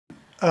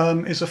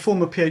is a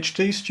former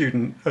PhD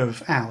student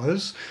of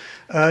ours.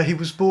 He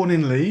was born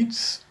in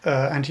Leeds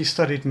and he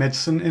studied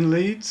medicine in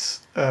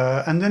Leeds.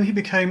 And then he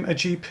became a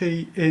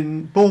GP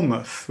in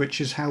Bournemouth, which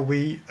is how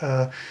we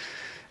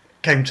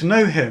came to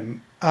know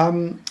him.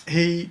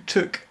 He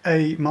took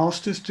a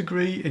master's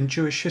degree in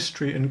Jewish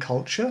history and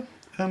culture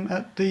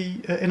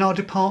in our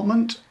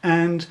department,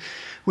 and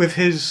with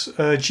his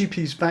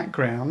GP's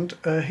background,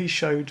 he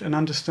showed an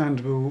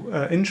understandable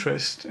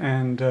interest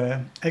and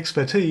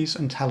expertise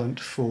and talent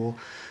for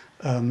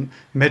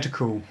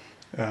medical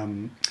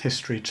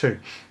history too.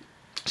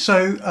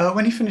 So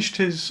when he finished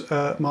his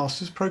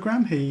master's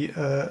program, he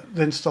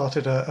then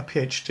started a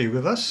PhD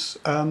with us,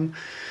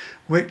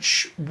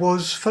 which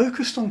was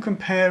focused on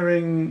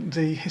comparing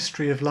the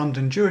history of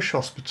London Jewish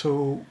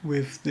Hospital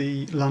with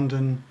the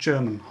London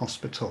German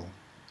Hospital.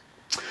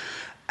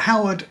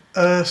 Howard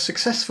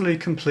successfully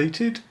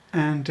completed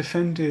and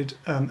defended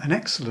an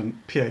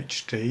excellent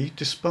PhD,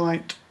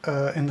 despite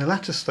in the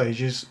latter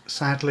stages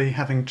sadly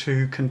having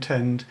to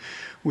contend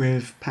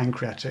with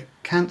pancreatic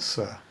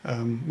cancer,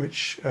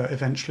 which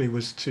eventually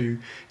was to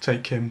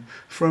take him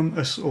from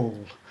us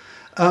all.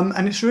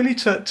 And it's really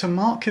to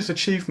mark his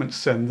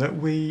achievements then that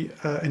we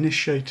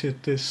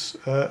initiated this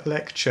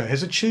lecture.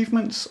 His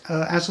achievements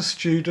as a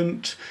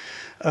student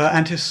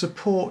and his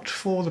support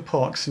for the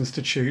Parkes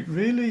Institute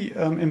really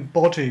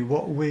embody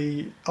what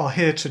we are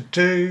here to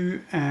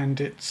do,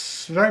 and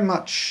it's very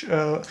much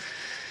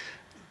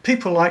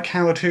people like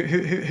Howard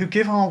who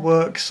give our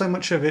work so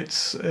much of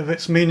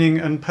its meaning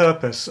and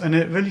purpose, and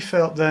it really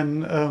felt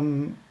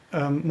then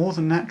more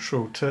than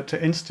natural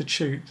to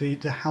institute the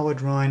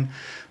Howard Rein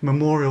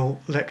Memorial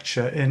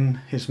Lecture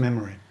in his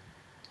memory.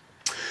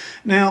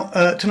 Now,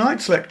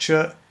 tonight's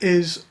lecture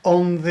is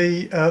on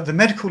the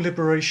medical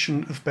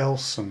liberation of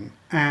Belsen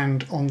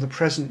and on the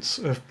presence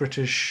of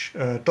British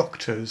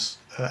doctors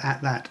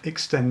at that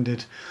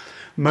extended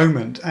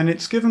moment. And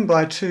it's given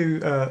by two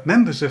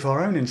members of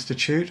our own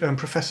institute.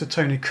 Professor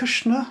Tony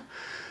Kushner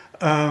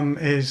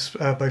is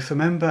both a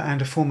member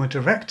and a former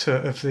director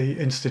of the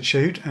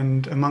institute,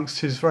 and amongst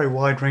his very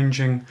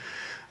wide-ranging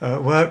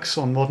works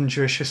on modern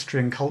Jewish history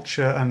and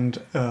culture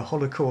and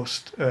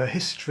Holocaust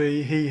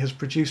history, he has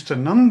produced a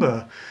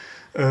number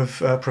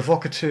of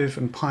provocative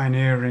and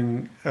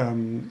pioneering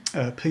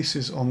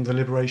pieces on the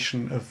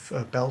liberation of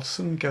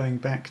Belsen, going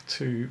back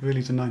to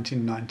really the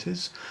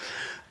 1990s.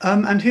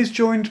 And he's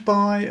joined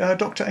by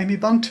Dr. Aimee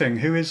Bunting,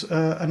 who is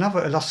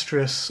another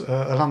illustrious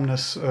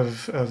alumnus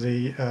of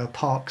the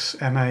Parkes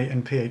MA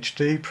and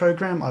PhD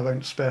programme. I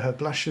won't spare her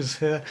blushes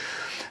here.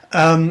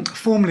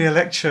 Formerly a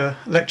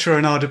lecturer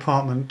in our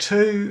department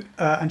too,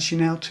 and she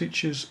now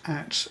teaches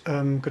at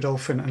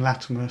Godolphin and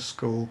Latimer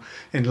School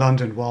in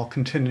London, while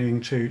continuing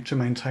to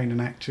maintain an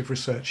active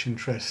research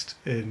interest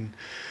in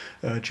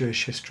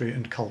Jewish history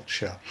and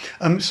culture.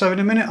 So in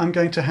a minute I'm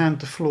going to hand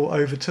the floor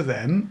over to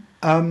them,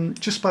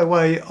 just by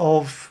way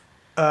of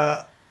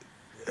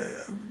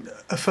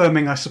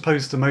affirming, I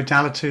suppose, the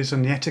modalities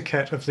and the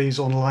etiquette of these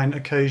online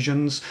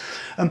occasions.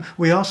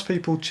 We ask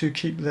people to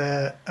keep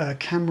their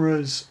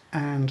cameras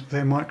and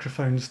their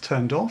microphones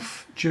turned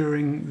off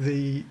during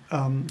the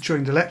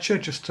lecture,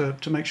 just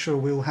to make sure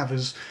we'll have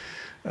as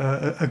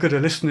a good a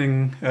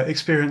listening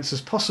experience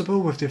as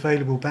possible with the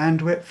available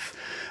bandwidth.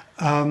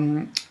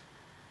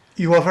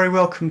 You are very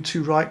welcome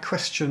to write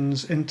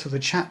questions into the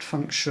chat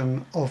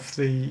function of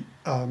the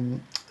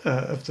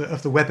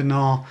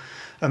webinar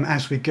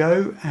as we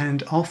go,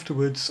 and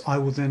afterwards I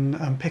will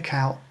then pick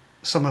out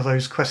some of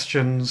those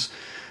questions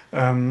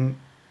and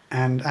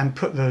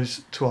put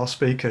those to our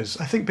speakers.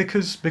 I think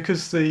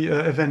because the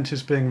event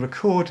is being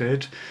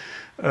recorded,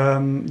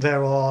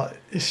 there are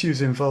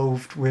issues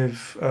involved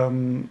with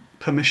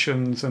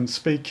permissions and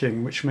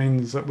speaking, which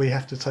means that we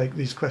have to take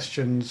these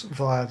questions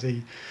via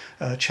the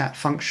chat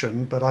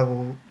function, but I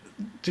will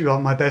do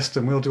my best,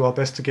 and we'll do our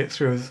best to get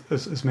through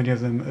as many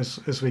of them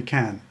as we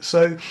can.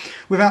 So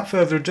without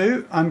further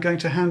ado, I'm going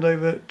to hand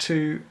over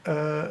to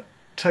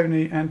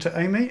Tony and to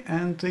Aimee,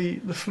 and the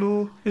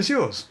floor is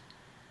yours.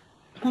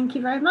 Thank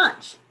you very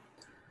much.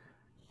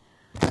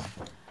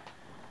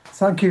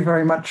 Thank you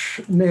very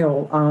much,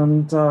 Neil,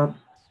 and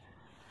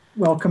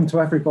welcome to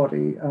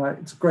everybody.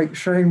 It's a great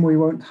shame we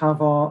won't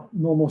have our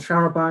normal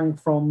Sharabang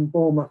from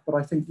Bournemouth, but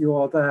I think you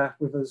are there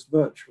with us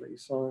virtually.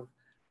 So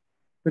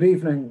good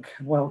evening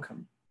and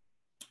welcome.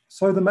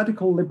 So the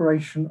Medical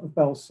Liberation of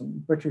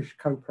Belsen, British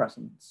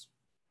Co-Presence.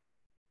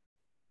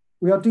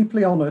 We are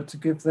deeply honoured to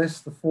give this,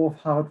 the fourth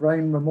Howard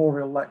Rein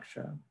Memorial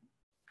Lecture.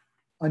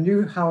 I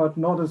knew Howard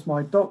not as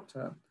my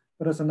doctor,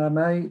 but as an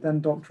MA, then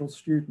doctoral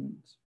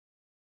student.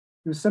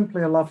 He was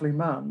simply a lovely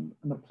man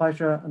and a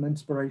pleasure and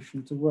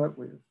inspiration to work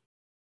with.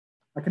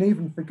 I can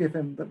even forgive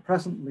him that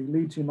presently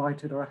Leeds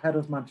United are ahead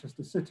of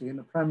Manchester City in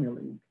the Premier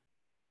League.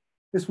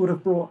 This would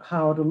have brought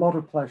Howard a lot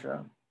of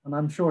pleasure, and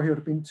I'm sure he would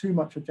have been too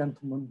much a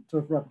gentleman to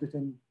have rubbed it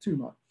in too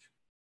much.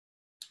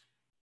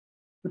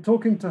 But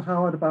talking to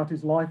Howard about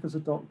his life as a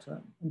doctor,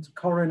 and to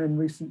Corinne in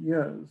recent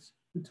years,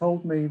 who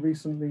told me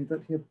recently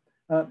that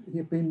he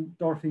had been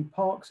Dorothy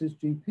Parkes'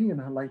 GP in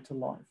her later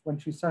life when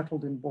she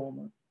settled in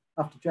Bournemouth,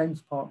 after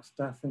James Park's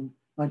death in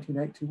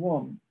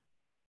 1981.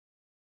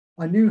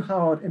 I knew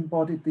Howard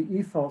embodied the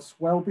ethos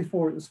well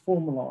before it was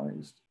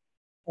formalized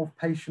of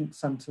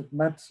patient-centered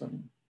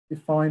medicine,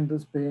 defined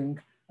as being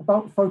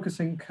about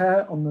focusing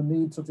care on the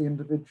needs of the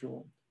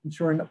individual,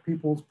 ensuring that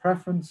people's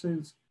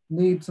preferences,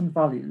 needs and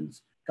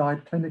values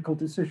guide clinical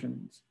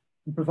decisions,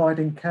 and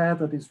providing care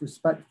that is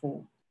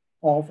respectful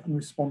of and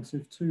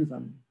responsive to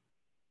them.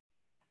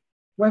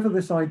 Whether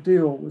this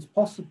ideal was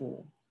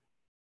possible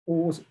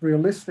or was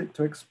realistic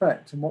to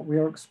expect in what we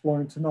are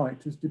exploring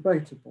tonight is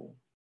debatable,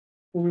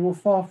 but we will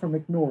far from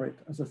ignore it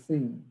as a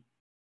theme.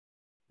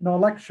 In our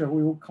lecture,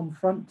 we will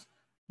confront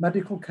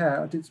medical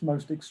care at its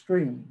most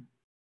extreme,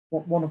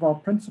 what one of our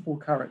principal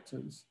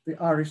characters, the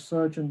Irish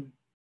surgeon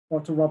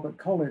Dr. Robert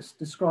Collis,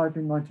 described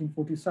in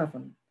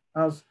 1947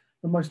 as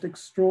the most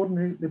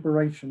extraordinary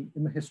liberation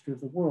in the history of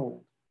the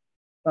world,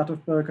 that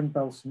of Bergen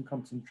Belsen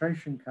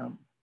concentration camp.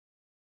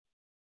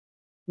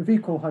 With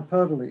equal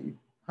hyperbole,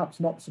 perhaps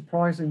not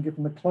surprising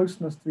given the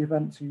closeness to the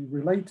events he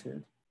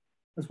related,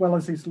 as well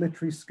as his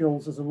literary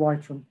skills as a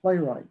writer and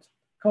playwright,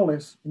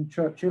 Collis, in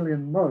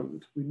Churchillian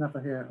mode, we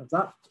never hear of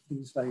that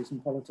these days in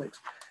politics,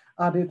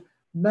 added,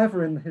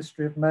 "Never in the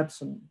history of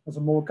medicine has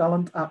a more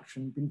gallant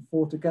action been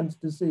fought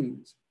against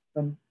disease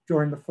than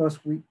during the first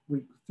few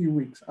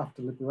weeks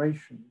after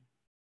liberation."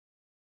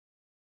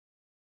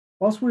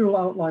 Whilst we will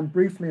outline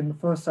briefly in the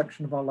first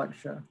section of our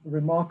lecture the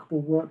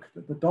remarkable work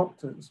that the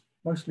doctors,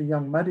 mostly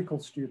young medical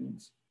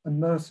students, and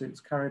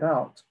nurses carried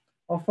out,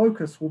 our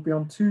focus will be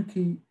on two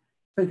key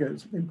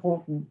figures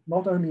important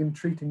not only in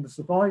treating the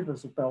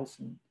survivors of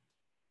Belsen,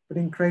 but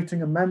in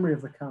creating a memory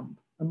of the camp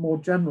and more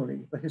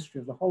generally the history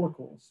of the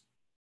Holocaust.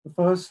 The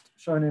first,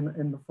 shown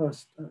in the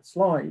first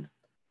slide,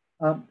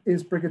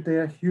 is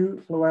Brigadier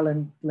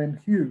Glyn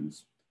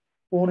Hughes,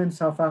 born in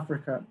South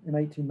Africa in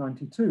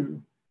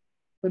 1892,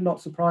 but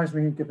not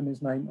surprisingly given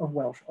his name of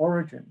Welsh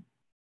origin.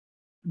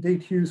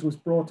 Indeed, Hughes was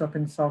brought up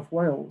in South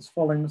Wales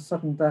following the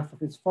sudden death of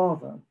his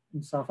father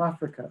in South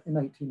Africa in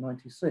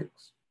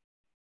 1896.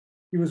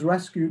 He was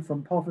rescued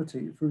from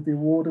poverty through the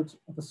award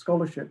of a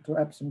scholarship to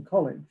Epsom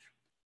College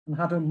and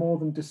had a more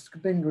than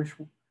distinguished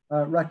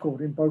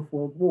record in both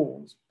world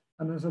wars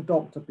and as a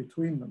doctor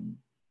between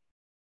them.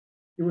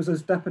 He was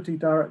as Deputy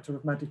Director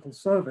of Medical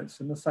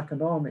Service in the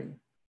Second Army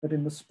that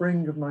in the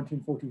spring of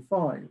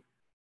 1945,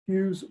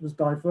 Hughes was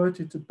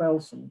diverted to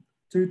Belsen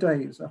 2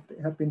 days after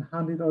it had been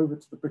handed over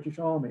to the British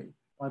Army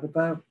by the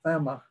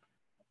Wehrmacht,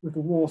 with the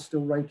war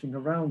still raging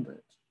around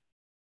it.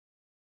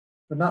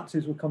 The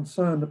Nazis were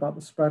concerned about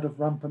the spread of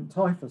rampant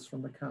typhus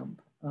from the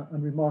camp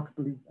and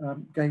remarkably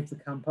gave the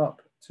camp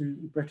up to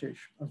the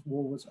British as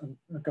war was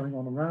going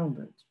on around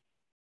it.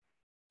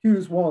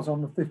 Hughes was,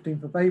 on the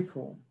 15th of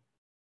April,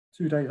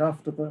 2 days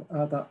after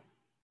that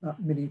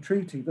mini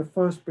treaty, the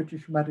first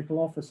British medical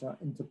officer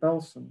into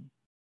Belsen.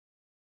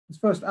 His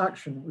first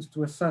action was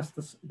to assess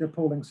the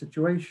appalling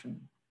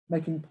situation,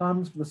 making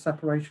plans for the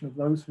separation of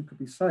those who could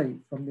be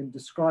saved from the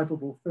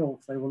indescribable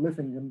filth they were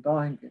living and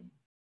dying in.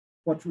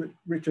 What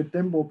Richard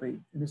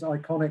Dimbleby, in his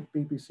iconic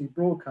BBC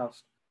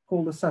broadcast,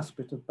 called the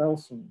cesspit of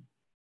Belsen.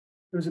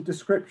 It was a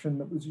description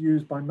that was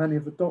used by many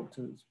of the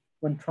doctors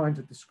when trying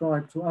to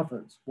describe to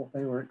others what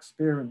they were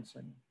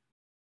experiencing.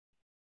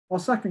 Our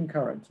second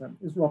character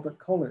is Robert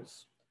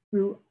Collis,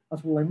 who,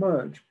 as will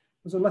emerge,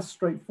 was a less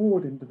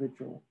straightforward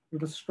individual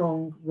with a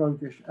strong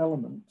roguish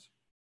element.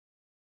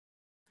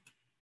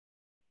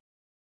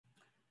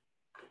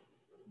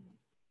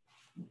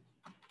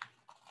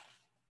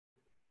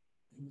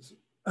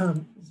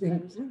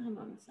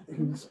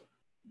 He's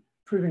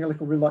proving a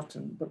little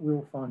reluctant, but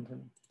we'll find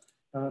him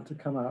to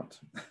come out.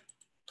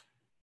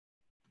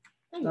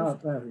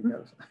 There he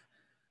goes.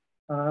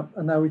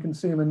 And now we can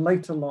see him in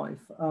later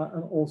life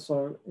and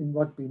also in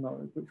rugby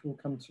mode, which we'll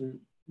come to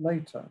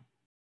later.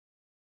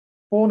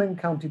 Born in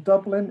County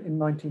Dublin in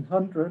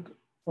 1900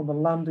 from a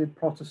landed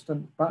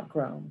Protestant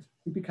background,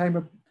 he became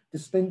a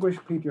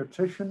distinguished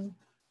paediatrician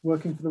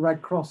working for the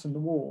Red Cross in the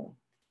war.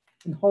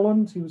 In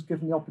Holland, he was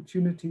given the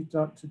opportunity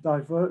to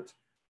divert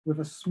with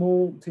a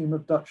small team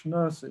of Dutch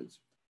nurses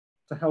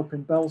to help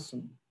in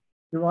Belsen.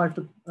 He arrived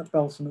at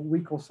Belsen a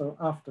week or so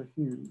after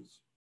Hughes.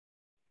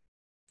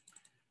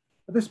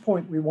 At this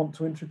point, we want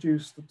to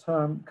introduce the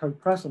term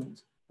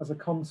co-present as a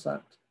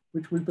concept,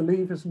 which we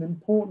believe is an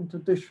important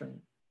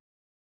addition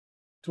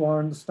to our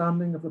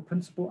understanding of the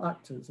principal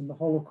actors in the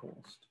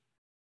Holocaust.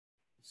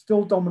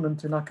 Still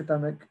dominant in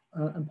academic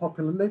and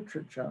popular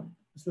literature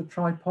is the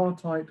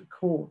tripartite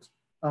court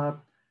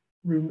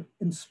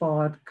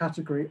room-inspired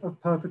category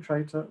of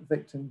perpetrator,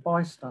 victim,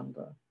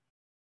 bystander.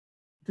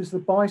 It is the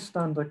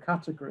bystander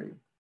category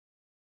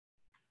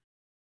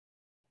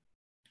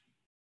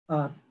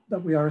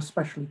that we are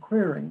especially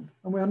querying,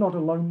 and we are not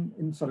alone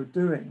in so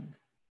doing.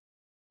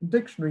 In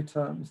dictionary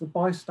terms, the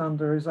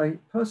bystander is a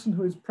person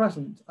who is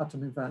present at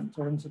an event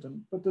or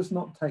incident, but does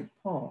not take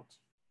part.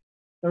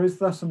 There is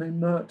thus an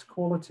inert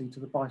quality to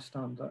the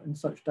bystander in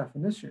such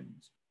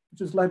definitions, which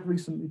has led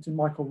recently to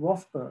Michael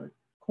Rothberg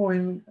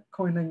coining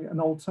an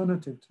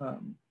alternative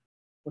term,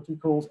 what he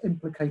calls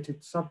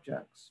implicated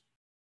subjects.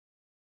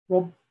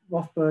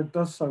 Rothberg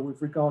does so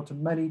with regard to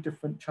many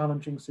different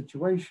challenging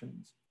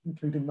situations,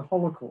 including the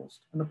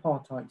Holocaust and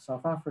apartheid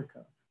South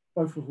Africa,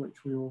 both of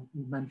which we will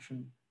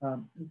mention,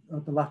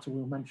 the latter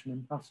we'll mention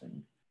in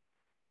passing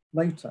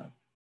later.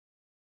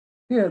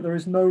 Here, there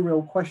is no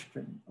real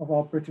question of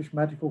our British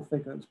medical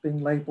figures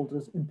being labelled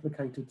as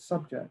implicated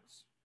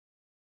subjects.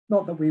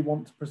 Not that we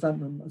want to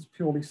present them as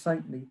purely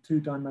saintly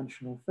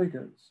two-dimensional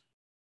figures.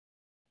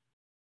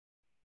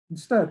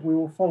 Instead, we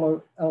will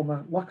follow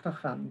Elmer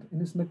Luchterhand in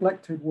his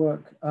neglected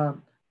work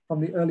from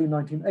the early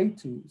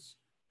 1980s,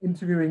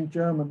 interviewing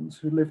Germans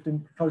who lived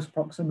in close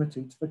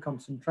proximity to the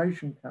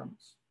concentration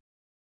camps.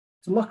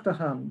 To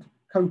Luchterhand,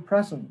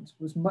 co-present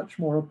was much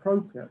more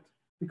appropriate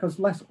because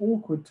less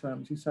awkward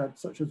terms, he said,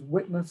 such as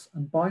witness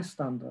and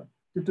bystander,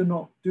 do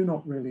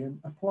not really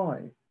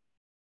apply.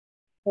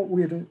 What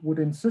we would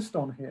insist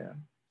on here,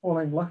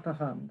 following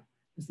Luchterhand,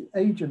 is the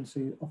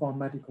agency of our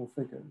medical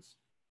figures.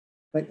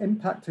 They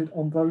impacted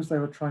on those they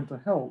were trying to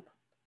help,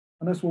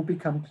 and as will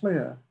become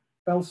clear,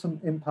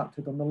 Belsen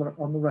impacted on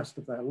the rest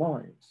of their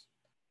lives.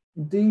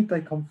 Indeed,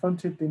 they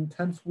confronted the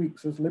intense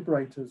weeks as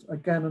liberators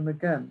again and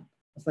again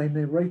as they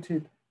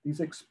narrated these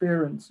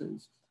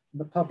experiences in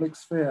the public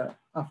sphere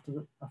after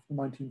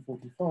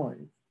 1945.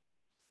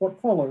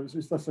 What follows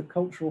is thus a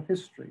cultural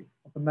history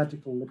of the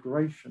medical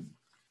liberation.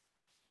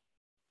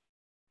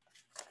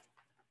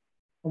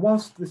 And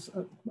whilst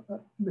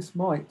this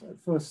might,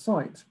 at first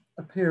sight,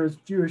 appear as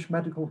Jewish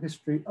medical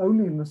history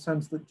only in the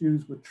sense that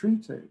Jews were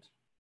treated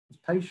as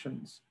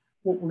patients,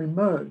 what will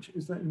emerge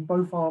is that in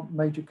both our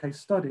major case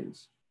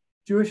studies,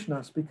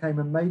 Jewishness became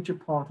a major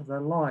part of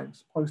their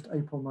lives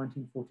post-April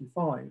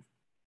 1945,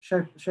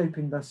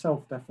 shaping their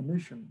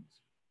self-definitions.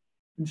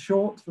 In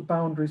short, the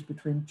boundaries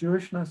between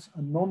Jewishness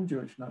and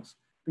non-Jewishness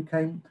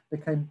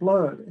became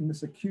blurred in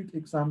this acute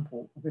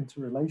example of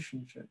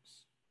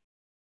interrelationships.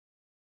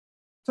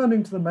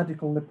 Turning to the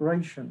medical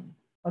liberation,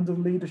 under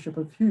the leadership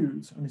of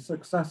Hughes and his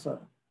successor,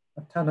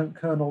 Lieutenant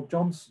Colonel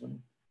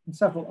Johnson, and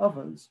several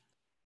others,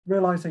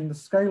 realizing the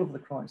scale of the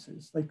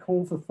crisis, they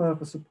called for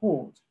further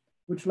support,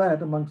 which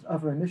led, amongst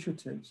other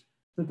initiatives,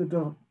 to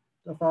the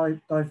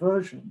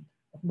diversion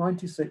of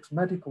 96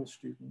 medical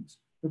students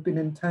who had been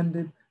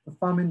intended for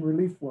famine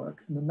relief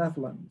work in the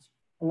Netherlands,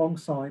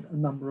 alongside a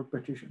number of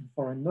British and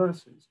foreign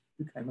nurses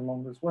who came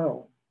along as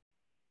well.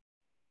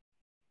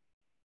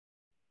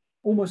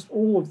 Almost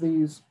all of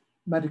these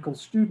medical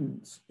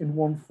students, in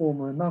one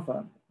form or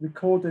another,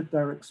 recorded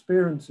their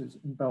experiences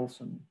in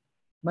Belsen,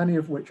 many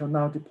of which are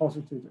now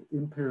deposited at the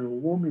Imperial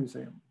War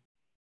Museum.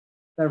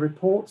 Their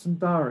reports and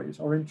diaries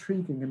are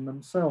intriguing in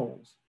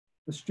themselves,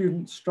 the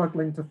students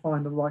struggling to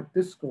find the right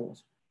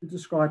discourse to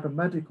describe a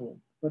medical,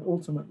 but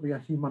ultimately a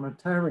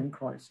humanitarian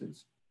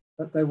crisis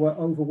that they were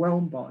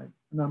overwhelmed by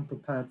and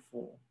unprepared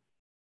for.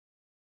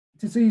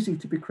 It is easy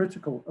to be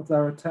critical of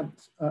their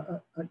attempts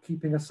at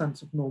keeping a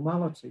sense of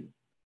normality.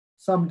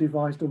 Some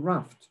devised a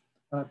raft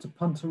to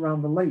punt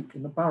around the lake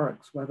in the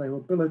barracks where they were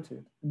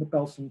billeted in the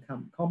Belsen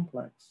camp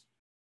complex.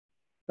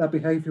 Their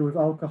behavior with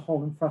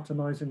alcohol and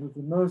fraternizing with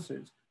the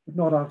nurses would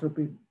not out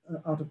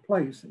of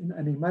place in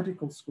any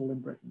medical school in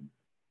Britain,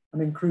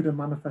 and in cruder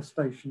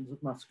manifestations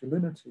of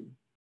masculinity.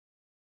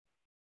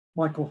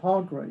 Michael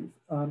Hargrave,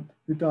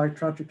 who died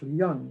tragically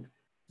young,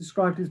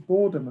 described his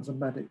boredom as a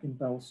medic in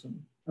Belsen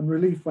and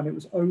relief when it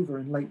was over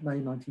in late May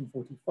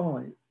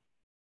 1945.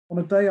 On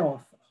a day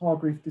off,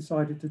 Hargrave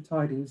decided to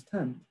tidy his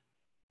tent,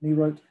 and he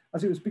wrote,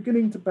 as it was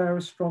beginning to bear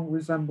a strong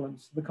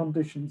resemblance to the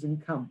conditions in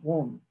Camp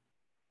 1,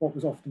 what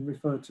was often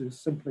referred to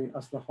simply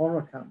as the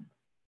horror camp.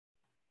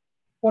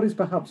 What is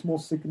perhaps more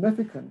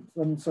significant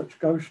than such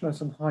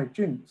gaucheness and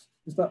hijinks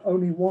is that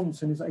only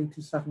once in his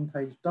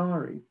 87-page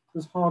diary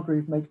does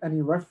Hargrave make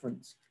any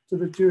reference to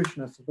the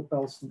Jewishness of the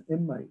Belsen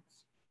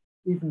inmates,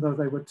 even though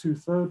they were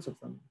 2/3 of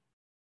them.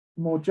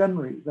 More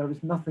generally, there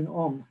is nothing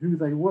on who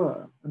they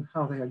were and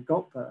how they had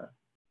got there.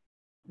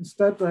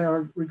 Instead, they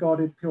are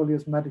regarded purely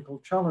as medical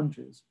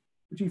challenges,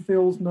 which he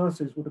feels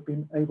nurses would have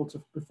been able to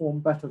perform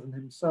better than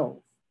himself.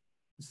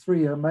 His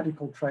 3-year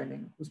medical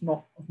training was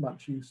not of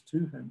much use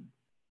to him.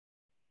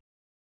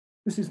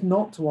 This is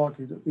not to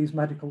argue that these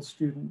medical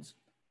students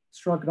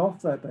shrugged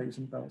off their days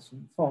in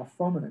Belsen, far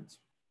from it.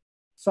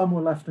 Some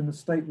were left in a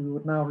state we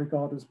would now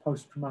regard as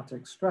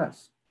post-traumatic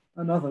stress,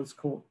 and others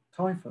caught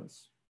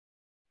typhus.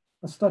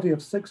 A study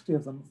of 60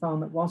 of them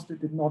found that whilst it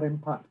did not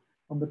impact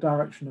on the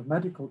direction of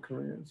medical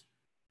careers,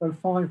 though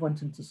 5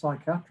 went into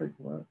psychiatric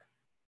work,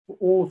 for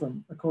all of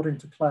them, according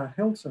to Claire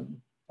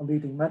Hilton, a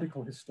leading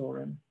medical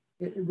historian,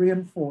 it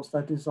reinforced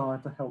their desire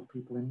to help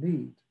people in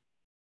need.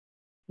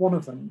 One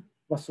of them,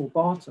 Russell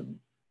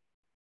Barton,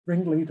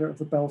 ringleader of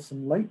the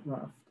Belsen late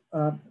raft,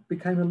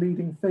 became a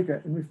leading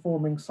figure in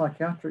reforming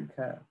psychiatric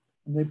care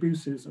and the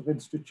abuses of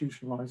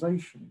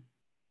institutionalization.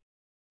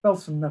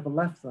 Belsen never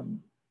left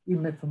them,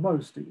 even if for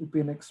most it would be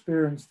an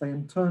experience they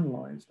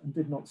internalized and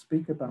did not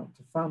speak about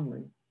to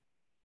family.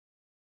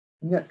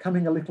 And yet,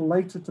 coming a little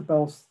later to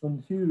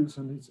Belsen, Hughes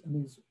and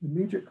his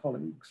immediate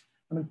colleagues,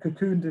 and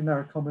cocooned in their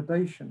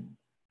accommodation,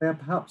 they had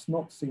perhaps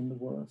not seen the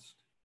worst.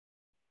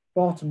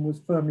 Barton was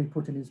firmly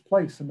put in his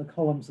place in the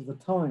columns of the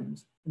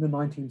Times in the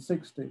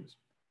 1960s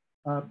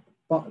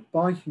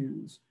by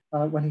Hughes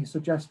when he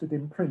suggested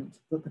in print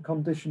that the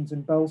conditions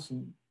in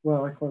Belsen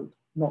were, I quote,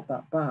 not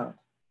that bad.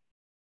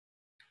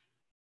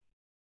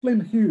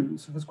 Glyn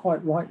Hughes has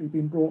quite rightly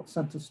been brought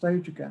centre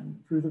stage again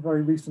through the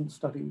very recent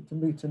study To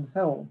Meet in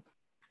Hell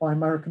by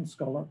American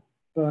scholar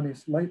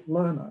Bernice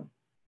Lerner.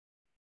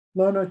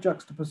 Lerner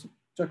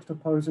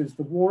juxtaposes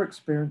the war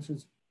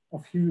experiences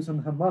of Hughes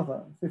and her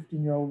mother,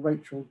 15-year-old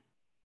Rachel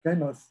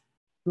Gemuth,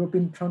 who had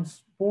been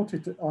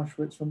transported to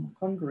Auschwitz from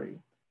Hungary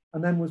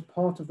and then was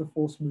part of the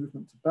forced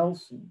movement to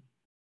Belsen.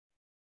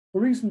 For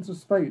reasons of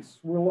space,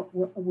 we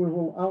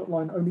will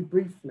outline only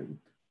briefly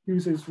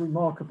Hughes's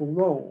remarkable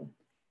role,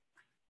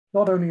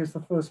 not only as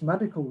the first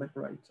medical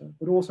liberator,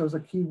 but also as a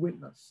key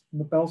witness in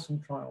the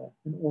Belsen trial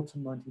in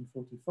autumn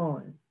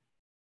 1945.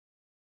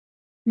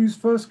 Hughes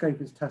first gave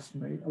his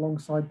testimony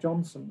alongside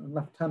Johnson and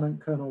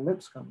Lieutenant Colonel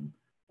Lipscomb,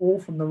 all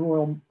from the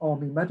Royal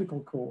Army Medical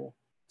Corps,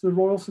 to the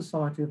Royal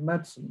Society of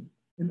Medicine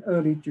in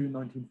early June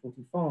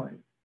 1945.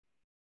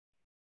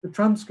 The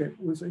transcript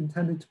was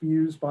intended to be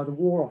used by the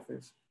War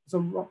Office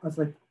as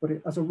they put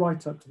it, as a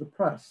write-up to the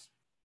press,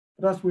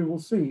 but as we will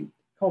see,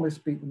 Collis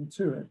beat them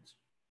to it.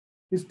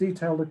 His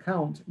detailed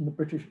account in the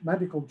British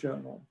Medical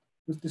Journal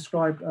was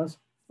described as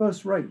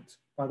first rate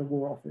by the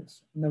War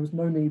Office, and there was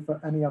no need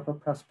for any other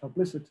press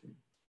publicity.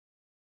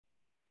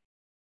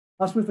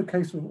 As with the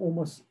case of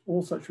almost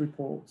all such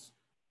reports,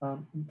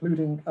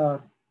 including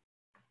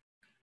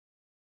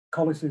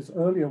Collis's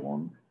earlier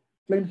one,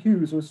 Glyn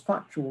Hughes was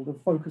factual to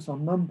focus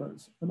on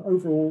numbers and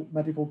overall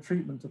medical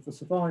treatment of the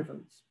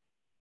survivors.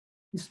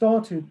 He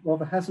started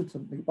rather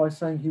hesitantly by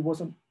saying he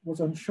was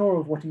unsure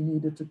of what he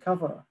needed to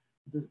cover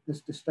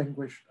this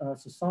distinguished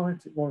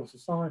Royal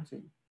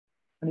Society,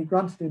 and he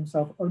granted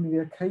himself only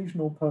the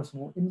occasional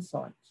personal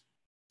insights,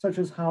 such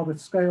as how the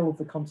scale of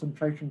the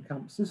concentration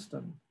camp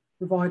system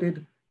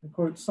provided,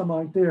 quote, some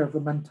idea of the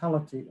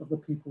mentality of the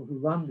people who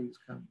ran these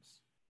camps.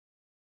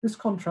 This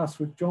contrasts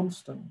with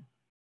Johnston,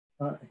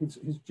 his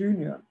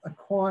junior, a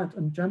quiet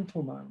and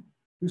gentle man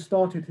who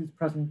started his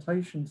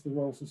presentation to the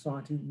Royal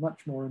Society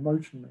much more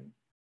emotionally.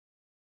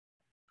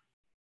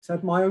 He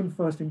said, "My own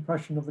first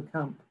impression of the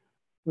camp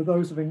were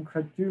those of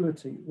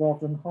incredulity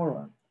rather than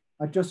horror.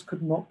 I just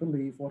could not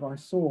believe what I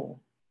saw.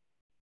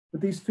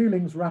 But these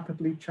feelings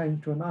rapidly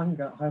changed to an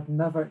anger I had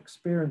never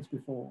experienced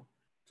before,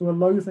 to a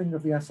loathing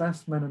of the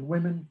SS men and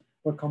women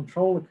who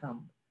control the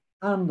camp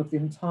and of the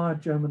entire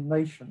German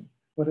nation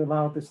who had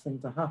allowed this thing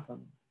to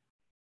happen."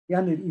 He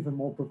ended even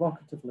more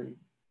provocatively.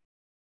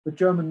 The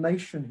German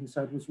nation, he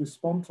said, was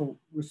responsible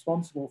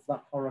for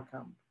that horror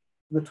camp,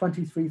 for the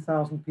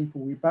 23,000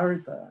 people we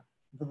buried there,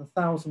 and for the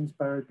thousands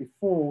buried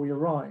before we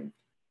arrived,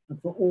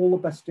 and for all the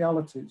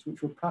bestialities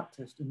which were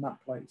practiced in that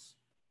place.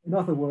 In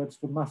other words,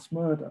 for mass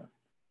murder.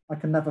 I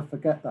can never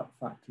forget that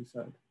fact, he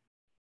said.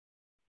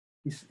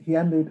 He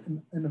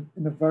ended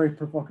in a very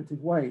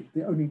provocative way.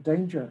 The only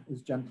danger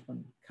is,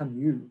 gentlemen, can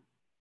you?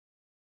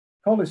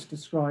 Collis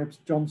describes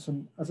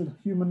Johnson as a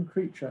human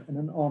creature in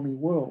an army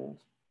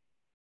world,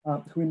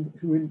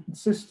 who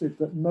insisted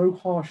that no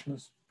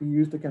harshness be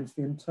used against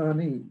the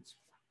internees,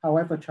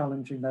 however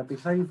challenging their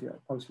behavior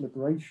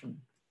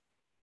post-liberation.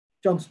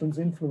 Johnston's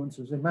influence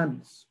was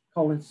immense.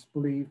 Collis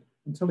believed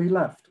until he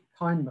left,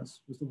 kindness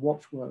was the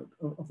watchword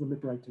of the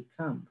liberated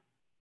camp.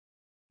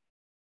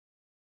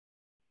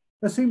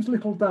 There seems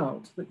little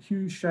doubt that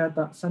Hughes shared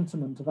that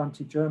sentiment of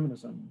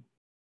anti-Germanism.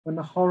 When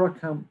the horror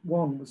camp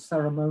 1 was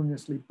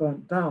ceremoniously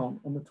burnt down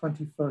on the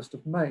 21st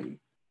of May,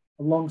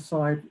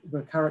 alongside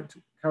the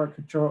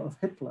caricature of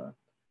Hitler,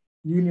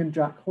 Union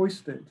Jack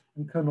hoisted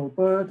and Colonel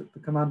Byrd, the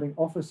commanding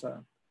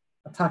officer,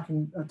 attacked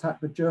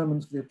the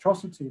Germans for the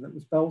atrocity that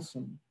was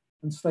Belsen,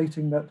 and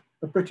stating that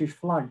the British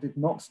flag did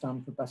not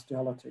stand for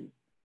bestiality.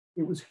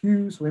 It was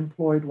Hughes who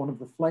employed one of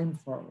the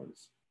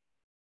flamethrowers.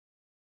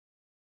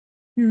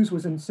 Hughes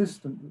was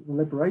insistent that the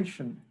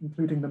liberation,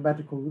 including the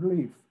medical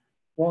relief,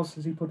 was,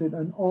 as he put it,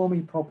 an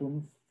army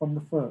problem from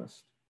the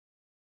first.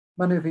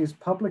 Many of his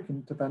public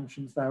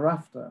interventions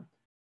thereafter,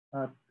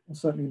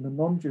 certainly in the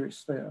non-Jewish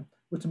sphere,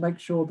 were to make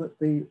sure that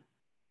the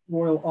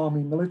Royal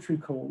Army Military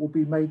Corps will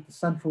be made the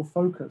central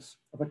focus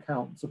of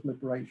accounts of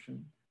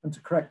liberation and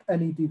to correct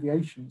any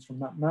deviations from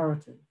that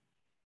narrative.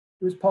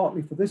 It was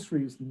partly for this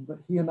reason that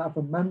he and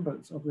other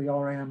members of the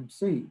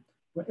RAMC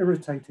were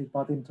irritated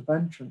by the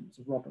interventions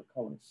of Robert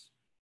Collis.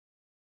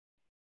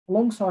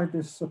 Alongside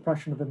this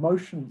suppression of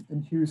emotion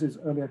in Hughes's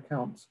early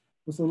accounts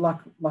was the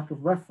lack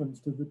of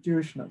reference to the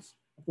Jewishness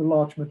of the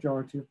large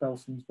majority of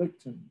Belsen's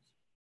victims.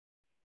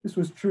 This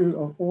was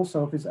true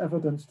also of his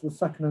evidence to the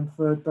second and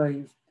third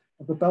days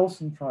of the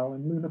Belsen trial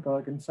in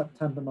Lüneburg in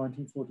September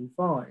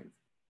 1945.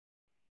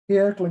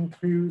 Here, Glyn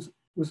Hughes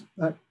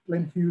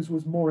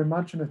was more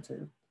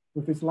imaginative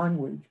with his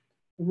language,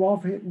 but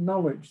rather he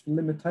acknowledged the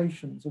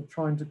limitations of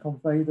trying to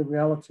convey the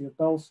reality of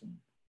Belsen,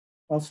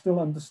 while still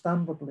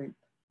understandably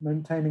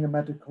maintaining a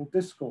medical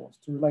discourse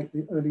to relate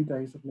the early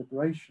days of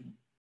liberation.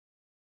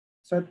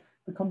 He said,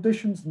 the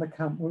conditions in the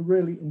camp were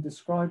really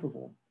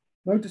indescribable.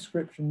 No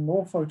description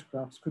nor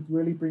photographs could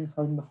really bring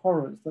home the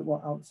horrors that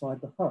were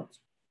outside the hut,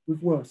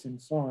 with worse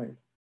inside.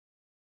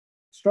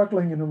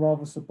 Struggling in a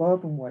rather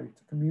suburban way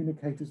to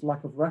communicate his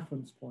lack of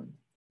reference point,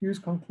 Hughes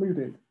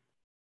concluded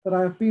that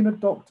I have been a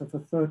doctor for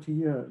 30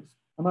 years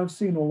and I've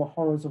seen all the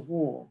horrors of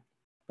war,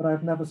 but I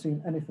have never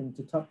seen anything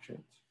to touch it.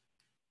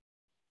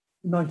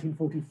 In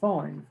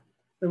 1945,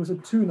 there was a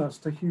two-ness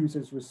to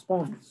Hughes's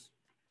response.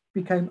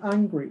 He became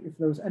angry if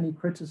there was any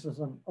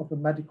criticism of the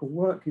medical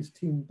work his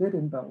team did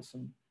in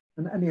Belsen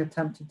and any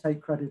attempt to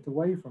take credit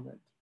away from it,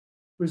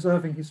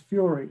 reserving his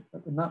fury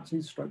at the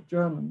Nazis struck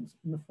Germans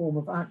in the form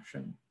of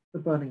action, the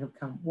burning of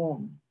Camp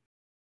 1.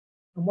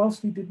 And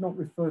whilst he did not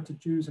refer to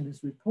Jews in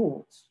his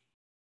reports,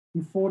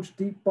 he forged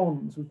deep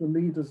bonds with the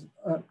leaders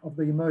of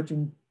the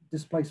emerging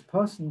displaced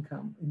person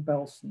camp in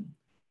Belsen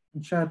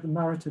and shared the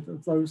narrative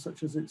of those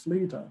such as its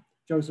leader,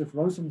 Joseph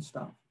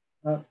Rosenstaff,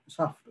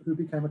 who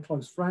became a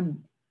close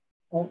friend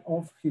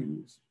of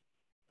Hughes.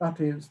 That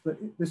is,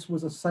 that this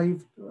was a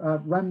saved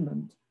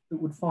remnant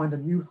that would find a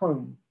new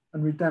home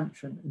and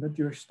redemption in a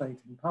Jewish state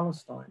in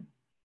Palestine.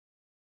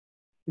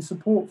 His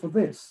support for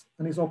this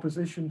and his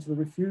opposition to the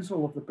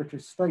refusal of the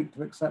British state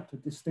to accept a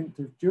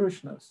distinctive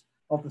Jewishness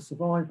of the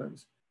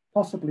survivors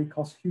possibly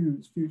cost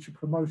Hughes future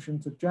promotion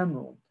to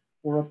general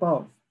or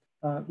above,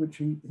 which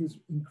his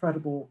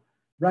incredible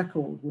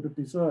record would have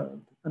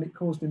deserved, and it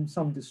caused him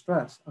some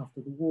distress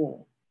after the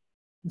war.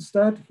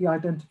 Instead, he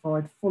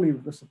identified fully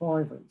with the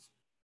survivors,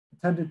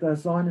 attended their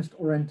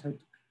Zionist-oriented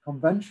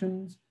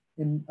conventions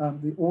in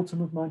the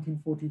autumn of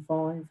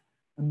 1945,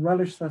 and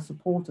relished their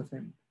support of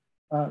him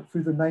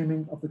through the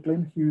naming of the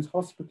Glyn Hughes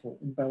Hospital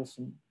in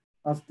Belsen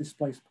as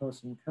displaced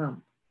person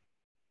camp.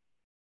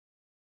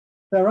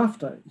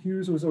 Thereafter,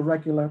 Hughes was a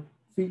regular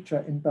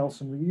feature in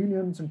Belsen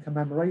reunions and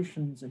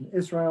commemorations in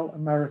Israel,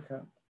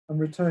 America, and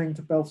returning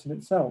to Belsen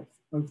itself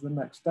over the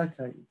next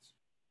decades.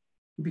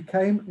 He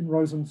became, in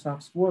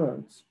Rosenstaff's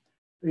words,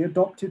 the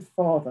adopted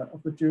father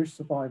of the Jewish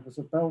survivors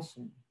of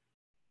Belsen.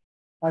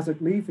 Isaac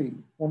Levy,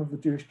 one of the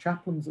Jewish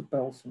chaplains at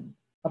Belsen,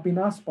 had been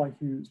asked by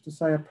Hughes to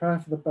say a prayer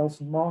for the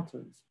Belsen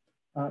martyrs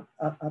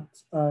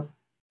at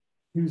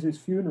Hughes's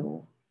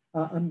funeral,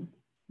 and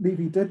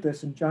Levy did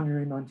this in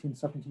January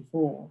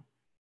 1974.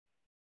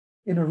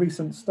 In a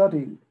recent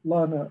study,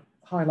 Lerner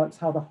highlights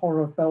how the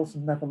horror of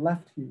Belsen never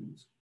left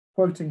Hughes,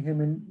 quoting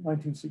him in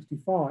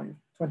 1965,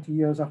 20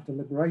 years after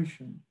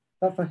liberation,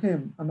 that for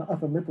him and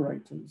other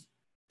liberators,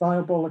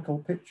 diabolical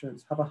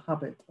pictures have a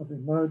habit of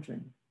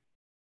emerging.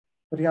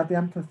 But he had the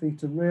empathy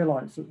to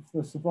realize that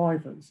for the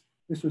survivors,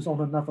 this was on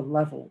another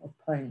level of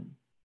pain.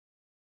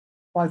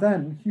 By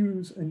then,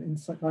 Hughes in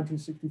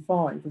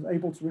 1965 was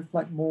able to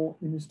reflect more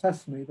in his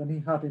testimony than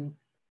he had in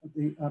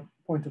the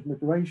point of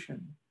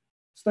liberation,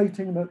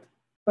 stating that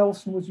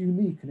Belsen was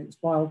unique in its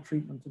vile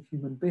treatment of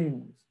human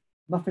beings.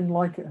 Nothing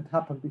like it had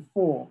happened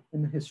before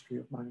in the history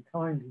of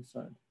mankind, he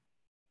said.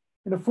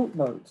 In a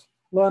footnote,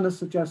 Lerner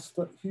suggests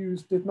that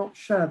Hughes did not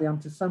share the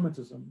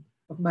anti-Semitism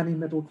of many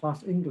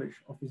middle-class English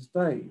of his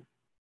day.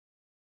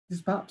 It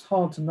is perhaps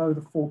hard to know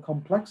the full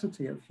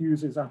complexity of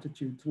Hughes's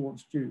attitude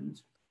towards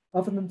Jews,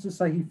 other than to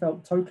say he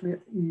felt totally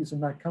at ease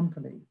in their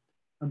company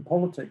and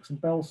politics in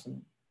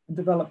Belsen, and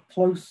developed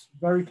close,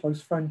 very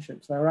close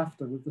friendships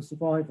thereafter with the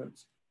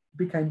survivors,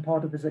 who became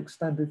part of his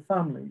extended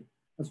family,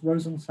 as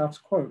Rosenstaff's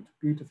quote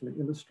beautifully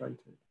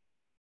illustrated.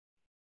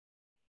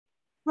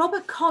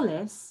 Robert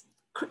Collis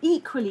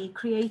equally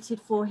created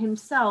for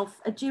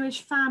himself a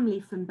Jewish family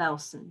from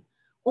Belsen,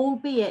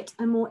 albeit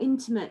a more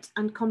intimate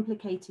and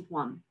complicated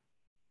one.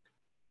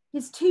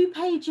 His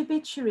two-page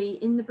obituary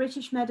in the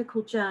British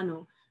Medical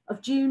Journal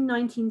of June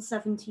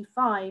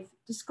 1975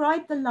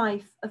 described the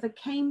life of a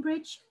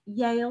Cambridge,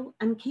 Yale,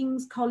 and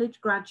King's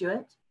College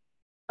graduate,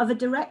 of a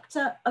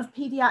director of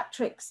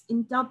paediatrics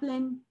in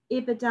Dublin,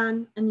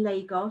 Ibadan, and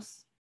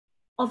Lagos,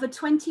 of a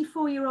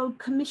 24-year-old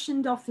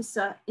commissioned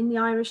officer in the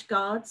Irish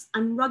Guards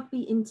and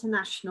Rugby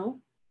International,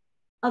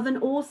 of an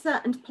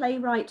author and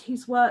playwright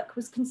whose work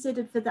was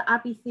considered for the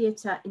Abbey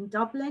Theatre in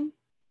Dublin,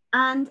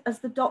 and as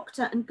the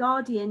doctor and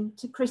guardian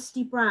to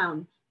Christy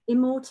Brown,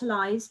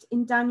 immortalised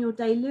in Daniel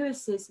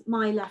Day-Lewis's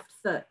My Left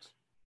Foot.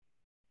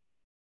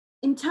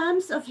 In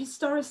terms of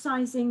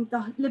historicising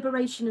the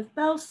liberation of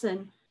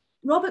Belsen,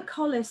 Robert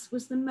Collis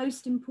was the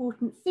most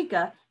important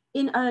figure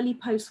in early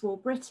post-war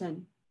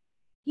Britain.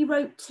 He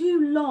wrote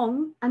 2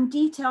 long and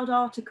detailed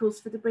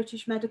articles for the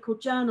British Medical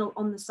Journal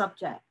on the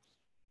subject.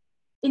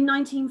 In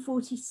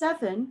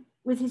 1947,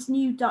 with his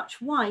new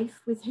Dutch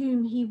wife, with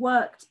whom he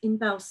worked in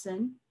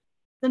Belsen,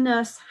 the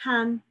nurse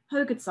Han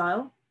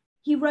Hogetzijl,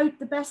 he wrote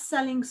the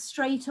best-selling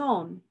Straight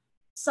On,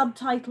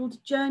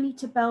 subtitled Journey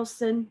to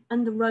Belsen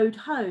and the Road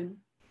Home,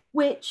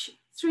 which,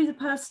 through the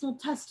personal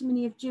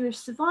testimony of Jewish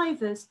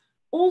survivors,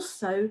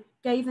 also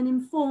gave an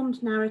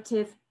informed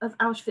narrative of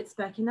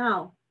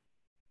Auschwitz-Birkenau.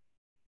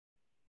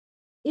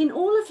 In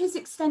all of his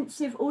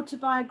extensive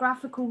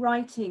autobiographical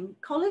writing,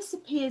 Collis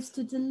appears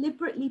to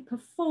deliberately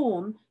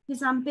perform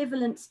his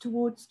ambivalence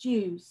towards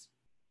Jews.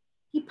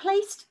 He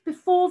placed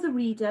before the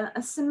reader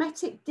a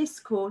Semitic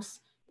discourse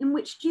in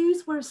which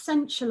Jews were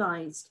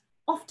essentialized,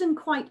 often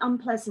quite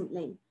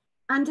unpleasantly,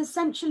 and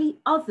essentially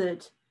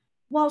othered,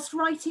 whilst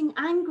writing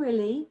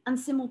angrily and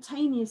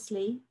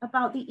simultaneously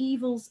about the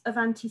evils of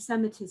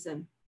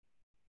anti-Semitism.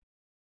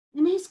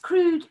 In his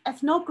crude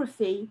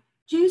ethnography,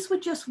 Jews were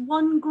just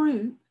one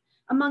group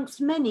amongst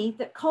many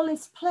that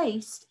Collis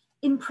placed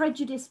in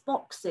prejudice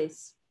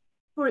boxes.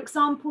 For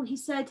example, he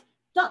said,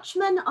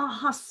 Dutchmen are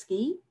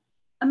husky,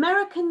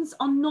 Americans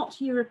are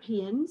not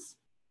Europeans,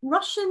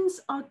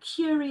 Russians are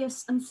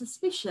curious and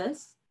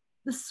suspicious,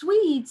 the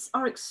Swedes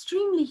are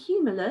extremely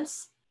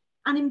humorless,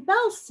 and in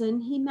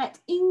Belsen he met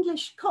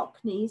English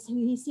cockneys who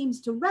he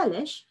seems to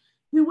relish,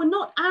 who were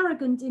not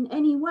arrogant in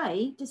any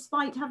way,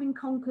 despite having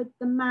conquered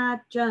the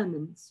mad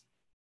Germans.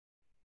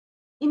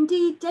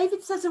 Indeed,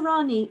 David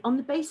Cesarani, on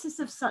the basis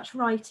of such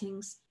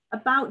writings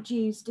about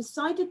Jews,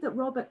 decided that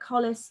Robert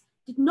Collis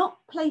did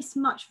not place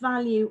much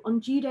value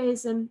on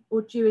Judaism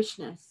or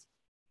Jewishness.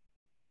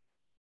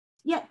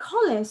 Yet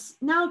Collis,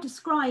 now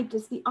described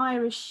as the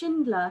Irish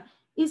Schindler,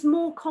 is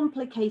more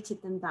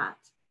complicated than that,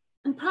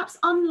 and perhaps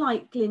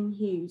unlike Glyn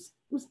Hughes,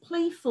 was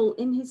playful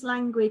in his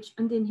language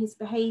and in his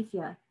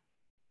behaviour.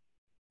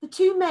 The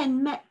two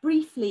men met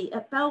briefly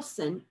at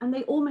Belsen and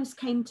they almost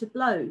came to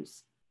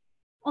blows.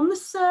 On the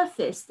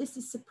surface, this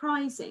is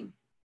surprising.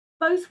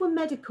 Both were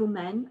medical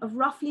men of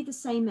roughly the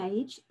same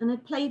age and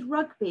had played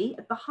rugby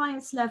at the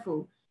highest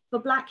level for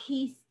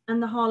Blackheath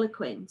and the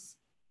Harlequins.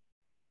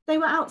 They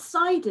were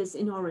outsiders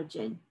in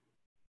origin.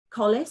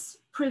 Collis,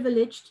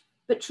 privileged,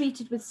 but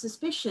treated with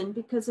suspicion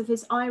because of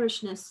his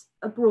Irishness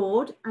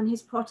abroad and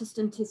his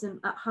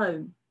Protestantism at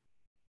home.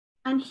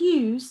 And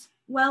Hughes,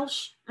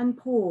 Welsh and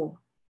poor.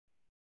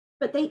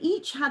 But they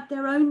each had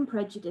their own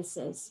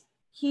prejudices.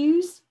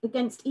 Hughes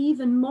against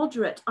even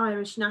moderate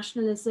Irish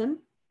nationalism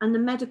and the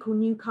medical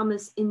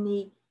newcomers in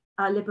the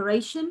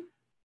Liberation,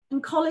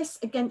 and Collis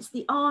against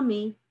the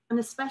army and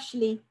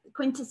especially the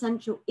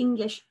quintessential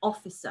English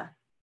officer.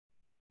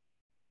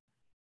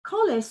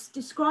 Collis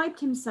described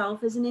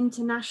himself as an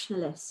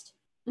internationalist,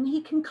 and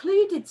he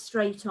concluded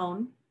straight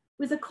on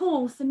with a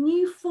call for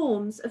new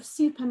forms of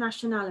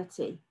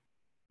supranationality,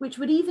 which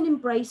would even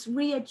embrace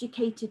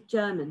re-educated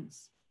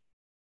Germans.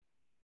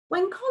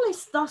 When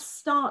Collis thus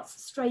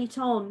starts straight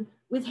on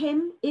with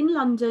him in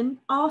London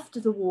after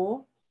the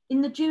war,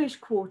 in the Jewish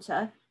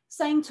quarter,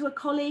 saying to a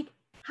colleague,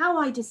 "How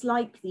I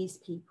dislike these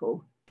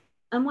people."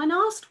 And when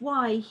asked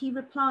why, he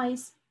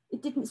replies,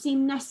 "It didn't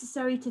seem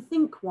necessary to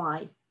think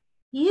why."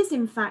 He is,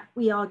 in fact,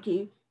 we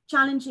argue,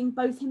 challenging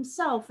both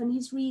himself and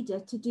his reader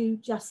to do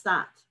just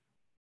that.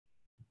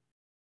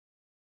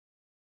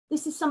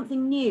 This is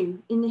something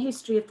new in the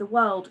history of the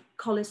world,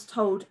 Collis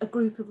told a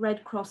group of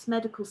Red Cross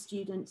medical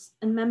students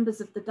and members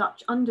of the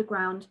Dutch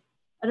underground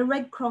at a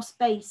Red Cross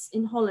base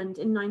in Holland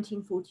in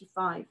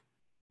 1945.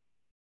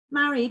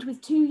 Married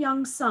with 2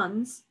 young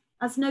sons,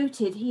 as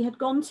noted, he had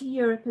gone to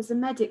Europe as a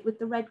medic with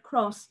the Red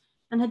Cross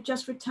and had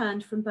just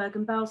returned from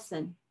Bergen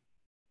Belsen.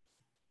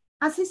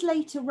 As his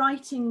later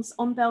writings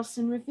on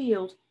Belsen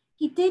revealed,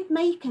 he did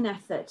make an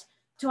effort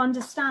to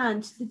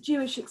understand the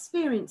Jewish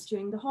experience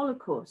during the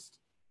Holocaust.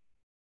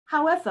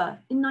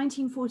 However, in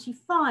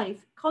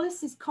 1945,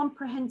 Collis's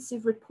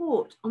comprehensive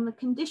report on the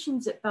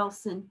conditions at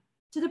Belsen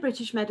to the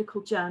British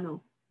Medical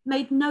Journal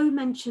made no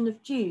mention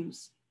of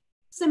Jews,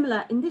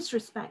 similar in this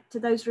respect to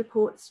those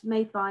reports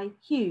made by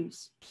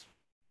Hughes.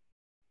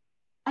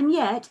 And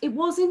yet it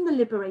was in the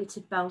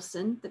liberated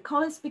Belsen that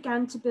Collis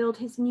began to build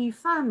his new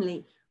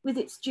family with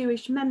its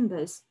Jewish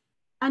members,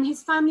 and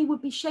his family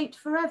would be shaped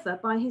forever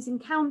by his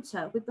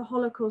encounter with the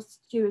Holocaust's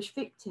Jewish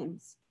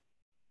victims.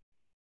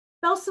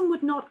 Belsen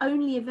would not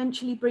only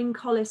eventually bring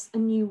Collis a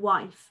new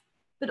wife,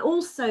 but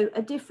also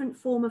a different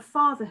form of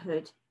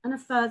fatherhood and a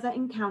further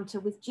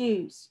encounter with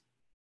Jews.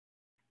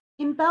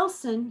 In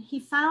Belsen, he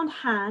found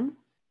Han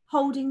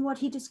holding what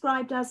he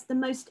described as the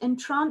most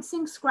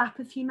entrancing scrap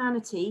of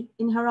humanity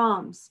in her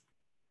arms.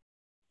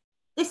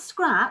 This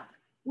scrap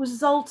was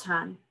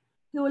Zoltan,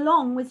 who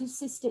along with his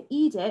sister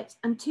Edith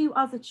and 2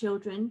 other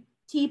children,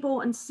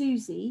 Tibor and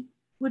Susie,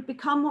 would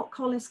become what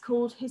Collis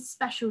called his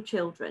special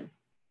children.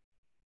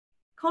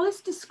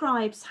 Collis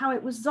describes how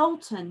it was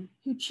Zoltan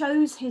who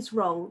chose his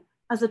role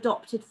as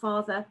adopted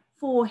father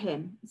for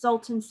him.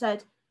 Zoltan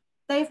said,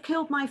 "They have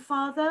killed my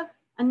father,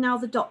 and now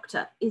the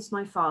doctor is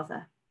my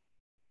father."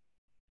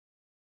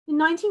 In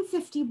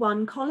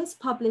 1951, Collis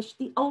published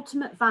The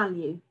Ultimate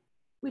Value,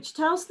 which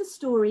tells the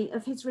story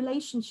of his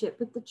relationship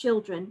with the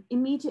children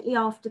immediately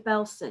after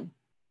Belsen.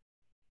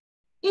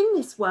 In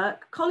this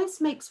work, Collis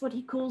makes what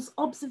he calls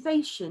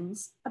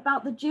observations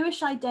about the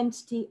Jewish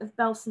identity of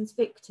Belsen's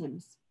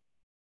victims.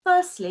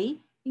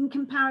 Firstly, in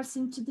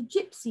comparison to the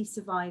gypsy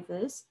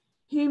survivors,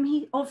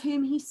 of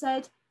whom he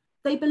said,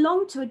 they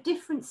belong to a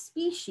different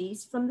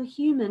species from the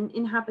human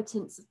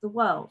inhabitants of the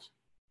world.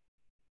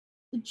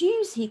 The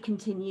Jews, he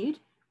continued,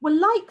 were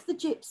like the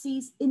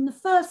gypsies in the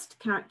first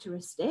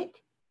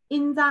characteristic,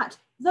 in that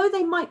though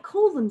they might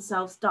call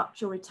themselves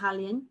Dutch or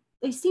Italian,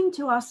 they seemed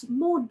to us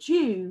more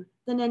Jew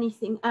than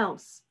anything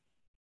else.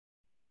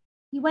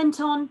 He went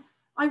on,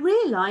 "I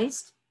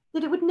realized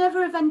that it would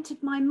never have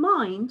entered my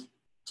mind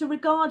to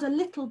regard a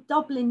little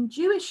Dublin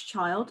Jewish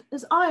child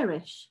as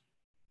Irish.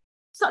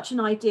 Such an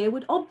idea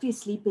would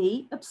obviously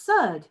be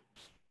absurd.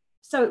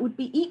 So it would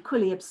be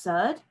equally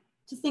absurd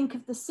to think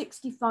of the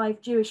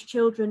 65 Jewish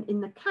children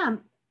in the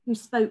camp who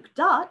spoke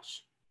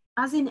Dutch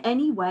as in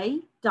any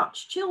way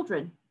Dutch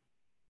children.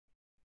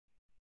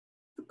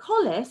 For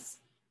Collis,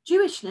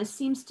 Jewishness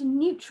seems to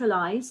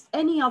neutralize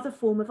any other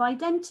form of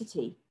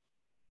identity.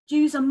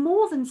 Jews are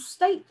more than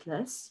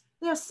stateless,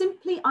 they are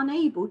simply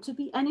unable to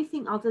be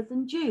anything other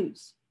than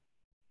Jews.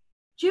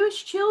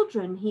 Jewish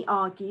children, he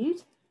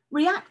argued,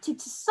 reacted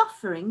to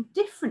suffering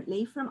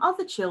differently from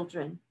other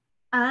children,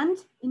 and,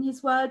 in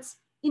his words,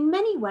 in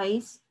many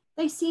ways,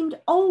 they seemed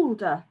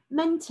older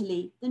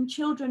mentally than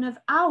children of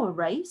our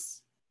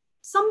race,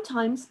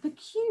 sometimes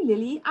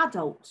peculiarly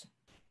adult.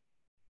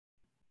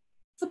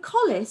 For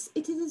Collis,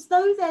 it is as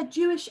though their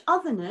Jewish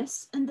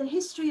otherness and the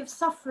history of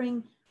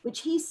suffering,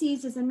 which he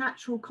sees as a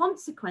natural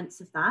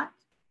consequence of that,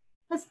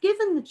 has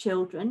given the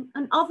children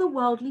an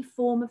otherworldly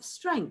form of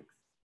strength.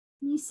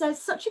 And he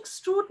says such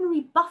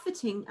extraordinary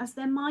buffeting as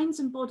their minds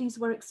and bodies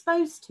were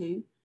exposed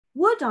to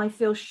would, I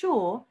feel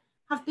sure,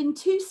 have been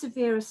too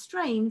severe a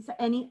strain for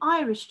any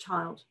Irish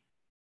child.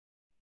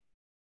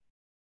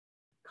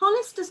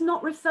 Collis does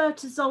not refer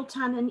to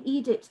Zoltan and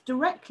Edith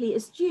directly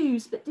as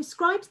Jews, but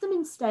describes them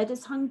instead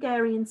as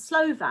Hungarian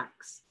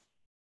Slovaks.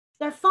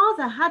 Their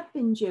father had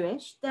been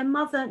Jewish, their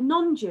mother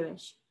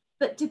non-Jewish,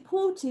 but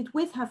deported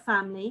with her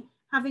family,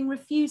 having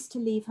refused to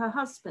leave her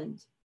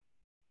husband.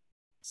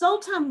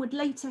 Zoltan would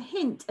later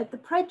hint at the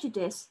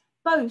prejudice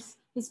both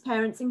his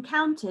parents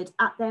encountered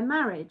at their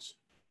marriage.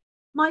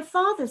 My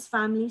father's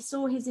family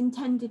saw his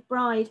intended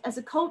bride as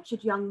a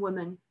cultured young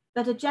woman,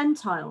 but a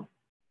Gentile.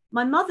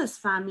 My mother's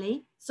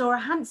family saw a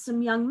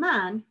handsome young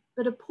man,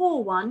 but a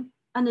poor one,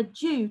 and a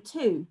Jew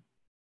too.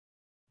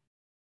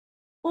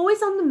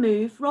 Always on the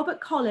move, Robert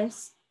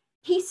Collis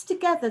pieced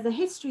together the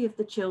history of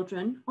the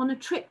children on a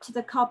trip to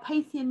the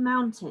Carpathian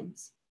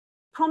Mountains,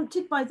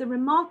 prompted by the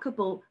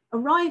remarkable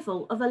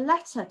arrival of a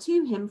letter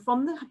to him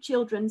from the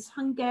children's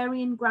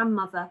Hungarian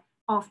grandmother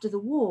after the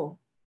war.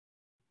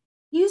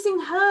 Using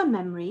her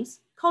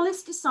memories,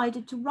 Collis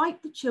decided to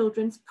write the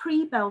children's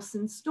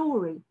pre-Belsen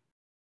story.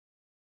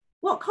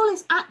 What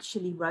Collis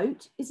actually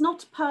wrote is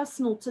not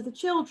personal to the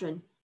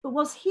children, but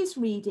was his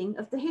reading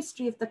of the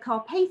history of the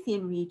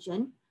Carpathian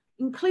region,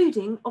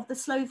 including of the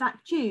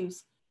Slovak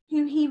Jews,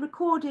 who he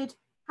recorded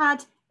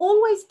had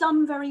always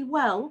done very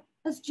well,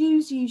 as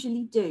Jews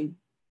usually do.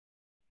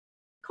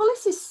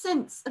 Collis's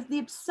sense of the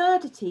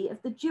absurdity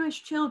of the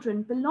Jewish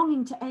children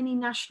belonging to any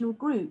national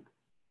group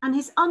and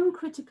his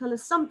uncritical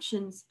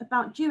assumptions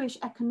about Jewish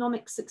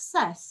economic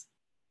success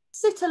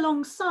sit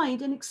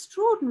alongside an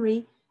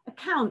extraordinary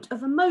account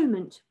of a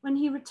moment when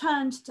he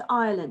returned to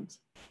Ireland.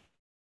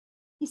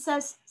 He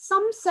says,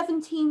 some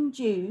 17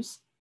 Jews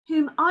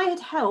whom I had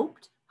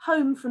helped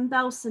home from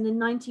Belsen in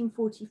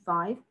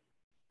 1945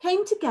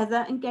 came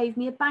together and gave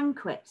me a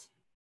banquet.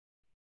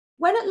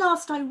 When at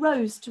last I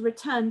rose to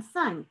return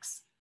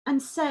thanks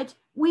and said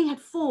we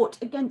had fought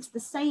against the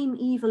same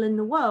evil in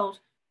the world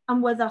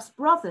and were thus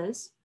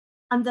brothers,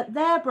 and that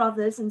their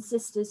brothers and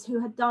sisters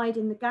who had died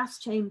in the gas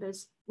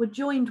chambers were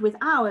joined with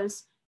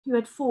ours who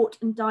had fought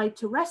and died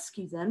to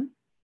rescue them,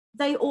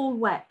 they all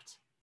wept.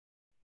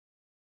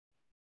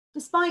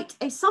 Despite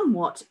a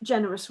somewhat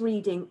generous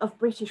reading of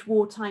British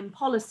wartime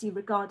policy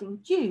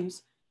regarding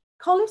Jews,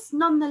 Collis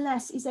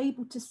nonetheless is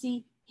able to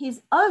see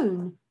his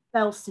own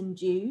Belsen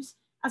Jews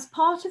as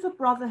part of a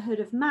brotherhood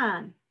of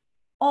man,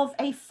 of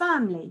a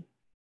family.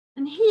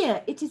 And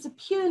here it is a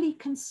purely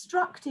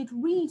constructed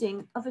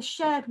reading of a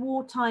shared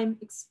wartime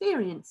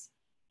experience,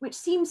 which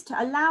seems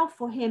to allow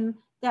for him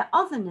their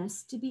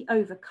otherness to be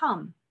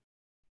overcome.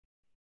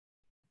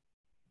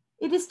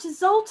 It is to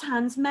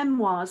Zoltan's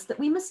memoirs that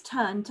we must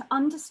turn to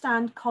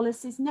understand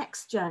Collis's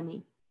next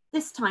journey,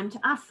 this time to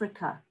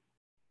Africa.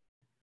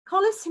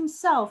 Collis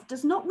himself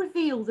does not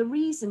reveal the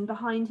reason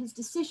behind his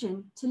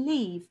decision to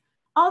leave,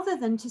 other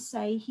than to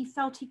say he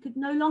felt he could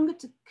no longer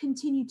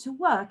continue to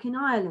work in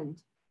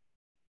Ireland.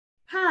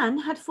 Han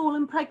had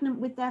fallen pregnant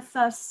with their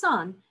first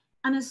son,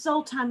 and as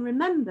Zoltan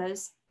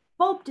remembers,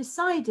 Bob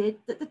decided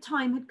that the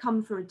time had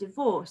come for a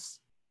divorce.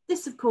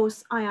 This, of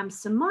course, I am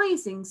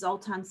surmising,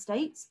 Zoltan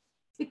states,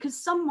 because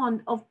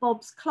someone of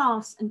Bob's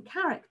class and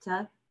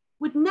character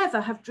would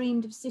never have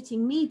dreamed of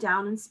sitting me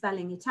down and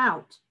spelling it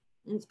out.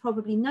 And it's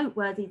probably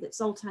noteworthy that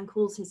Zoltan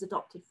calls his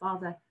adopted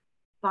father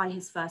by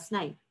his first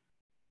name.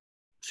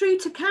 True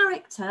to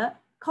character,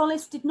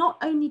 Collis did not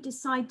only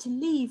decide to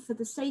leave for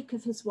the sake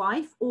of his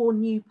wife or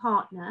new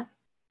partner,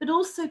 but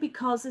also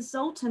because, as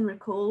Zoltan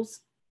recalls,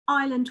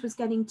 Ireland was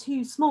getting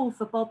too small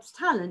for Bob's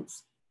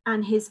talents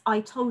and his I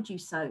told you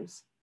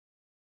so's.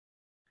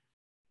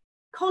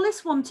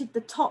 Collis wanted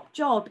the top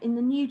job in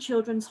the new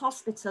children's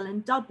hospital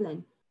in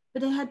Dublin,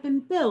 but it had been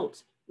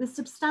built with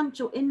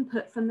substantial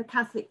input from the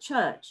Catholic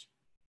Church,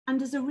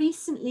 and as a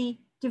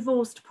recently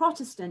divorced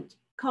Protestant,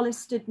 Collis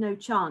stood no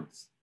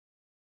chance.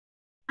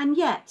 And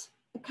yet,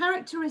 a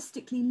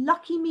characteristically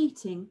lucky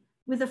meeting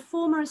with a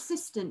former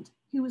assistant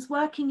who was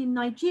working in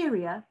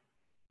Nigeria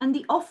and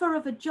the offer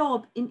of a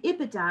job in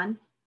Ibadan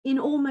in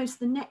almost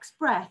the next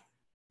breath,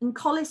 and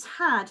Collis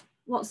had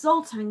what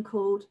Zoltan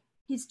called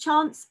his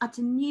chance at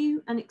a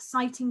new and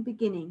exciting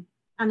beginning,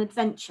 an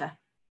adventure.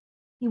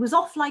 He was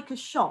off like a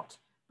shot,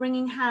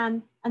 bringing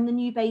Han and the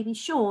new baby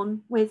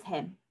Sean with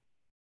him.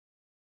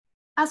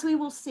 As we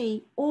will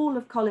see, all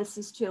of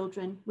Collis's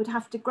children would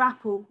have to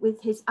grapple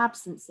with his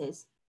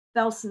absences,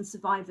 Belsen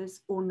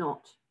survivors or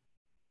not.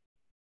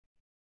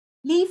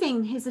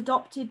 Leaving his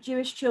adopted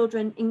Jewish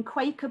children in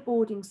Quaker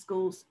boarding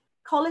schools,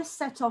 Collis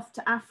set off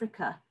to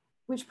Africa,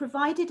 which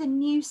provided a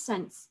new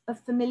sense of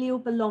familial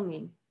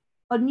belonging,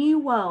 a new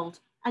world,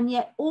 and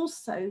yet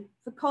also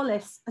for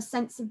Collis, a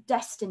sense of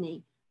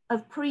destiny,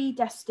 of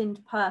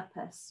predestined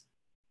purpose.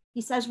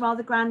 He says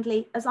rather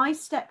grandly, "As I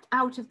stepped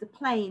out of the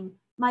plane,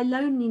 my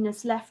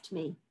loneliness left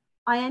me.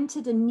 I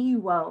entered a new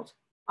world.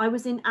 I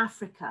was in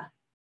Africa.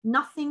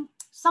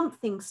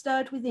 Something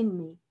stirred within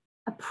me,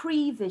 a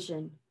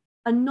prevision,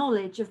 a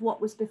knowledge of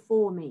what was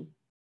before me.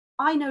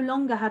 I no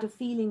longer had a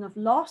feeling of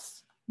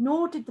loss,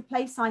 nor did the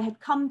place I had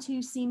come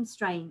to seem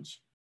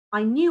strange.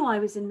 I knew I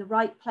was in the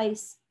right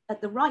place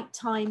at the right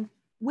time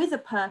with a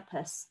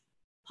purpose,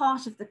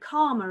 part of the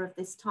karma of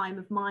this time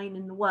of mine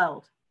in the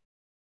world."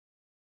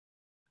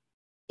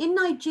 In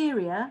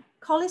Nigeria,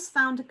 Collis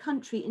found a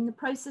country in the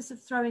process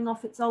of throwing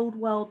off its old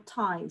world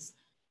ties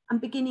and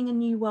beginning a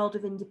new world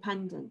of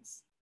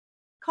independence.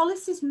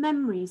 Collis's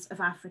memories of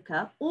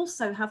Africa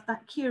also have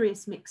that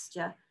curious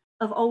mixture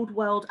of old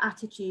world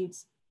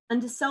attitudes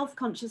and a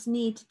self-conscious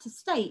need to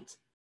state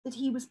that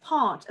he was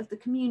part of the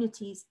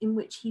communities in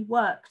which he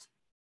worked,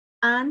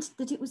 and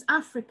that it was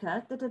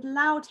Africa that had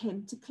allowed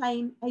him to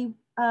claim a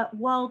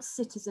world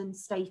citizen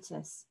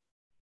status.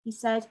 He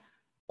said,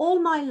 "All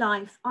my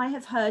life I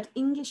have heard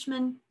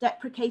Englishmen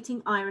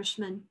deprecating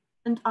Irishmen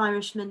and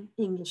Irishmen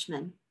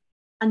Englishmen,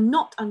 and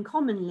not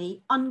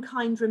uncommonly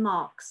unkind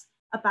remarks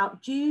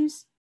about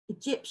Jews,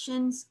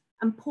 Egyptians,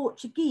 and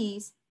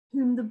Portuguese,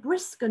 whom the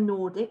brisker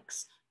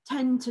Nordics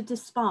tend to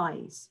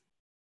despise.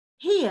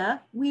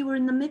 Here we were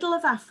in the middle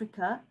of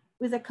Africa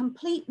with a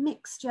complete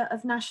mixture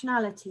of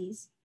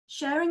nationalities,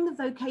 sharing the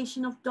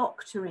vocation of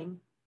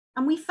doctoring,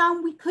 and we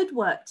found we could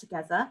work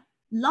together,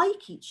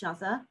 like each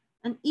other,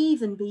 and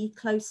even be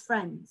close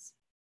friends."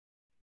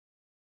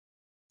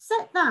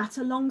 Set that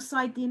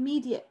alongside the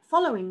immediate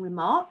following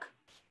remark,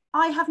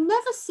 "I have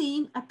never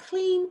seen a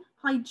clean,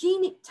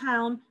 hygienic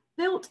town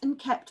built and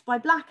kept by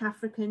Black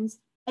Africans,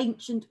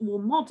 ancient or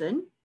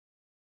modern,"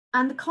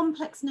 and the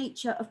complex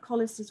nature of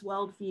Collis's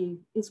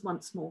worldview is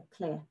once more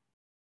clear.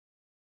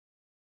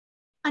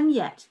 And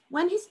yet,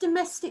 when his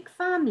domestic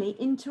family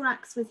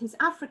interacts with his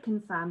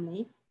African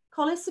family,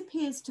 Collis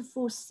appears to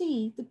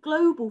foresee the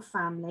global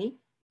family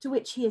to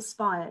which he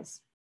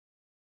aspires.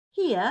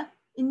 Here,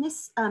 in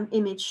this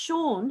image,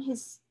 Sean,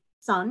 his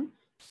son,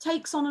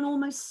 takes on an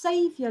almost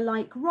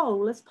saviour-like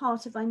role as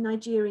part of a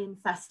Nigerian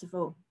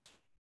festival.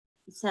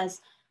 He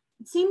says,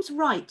 "It seems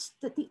right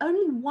that the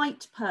only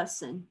white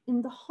person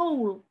in the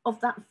whole of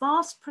that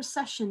vast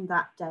procession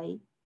that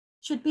day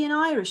should be an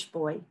Irish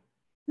boy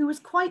who was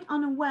quite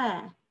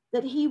unaware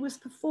that he was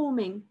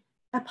performing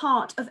a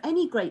part of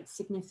any great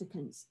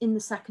significance in the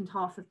second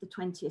half of the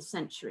 20th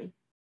century,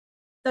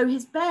 though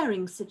his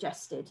bearing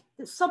suggested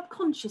that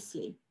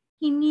subconsciously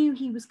he knew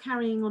he was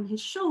carrying on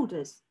his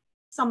shoulders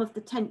some of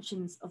the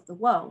tensions of the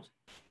world."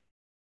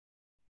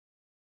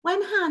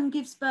 When Han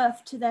gives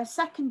birth to their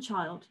second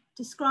child,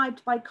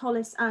 described by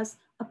Collis as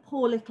a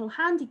poor little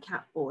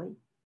handicapped boy,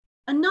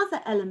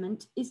 another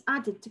element is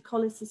added to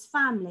Collis's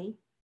family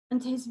and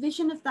to his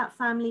vision of that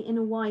family in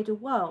a wider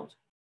world.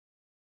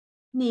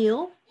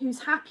 Neil,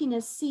 whose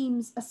happiness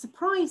seems a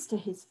surprise to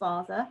his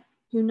father,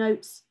 who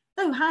notes,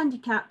 "Though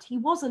handicapped, he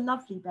was a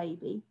lovely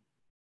baby,"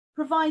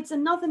 provides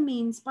another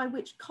means by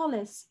which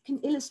Collis can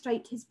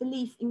illustrate his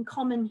belief in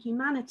common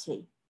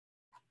humanity.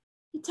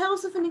 He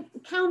tells of an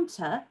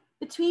encounter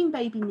between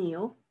baby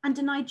Neil and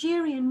a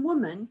Nigerian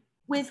woman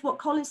with what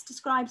Collis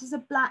describes as a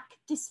black,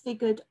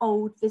 disfigured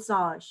old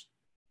visage,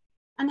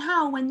 and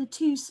how when the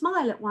two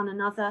smile at one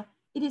another,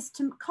 it is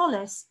to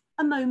Collis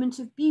a moment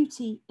of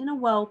beauty in a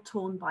world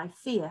torn by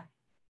fear.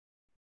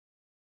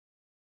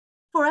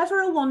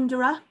 Forever a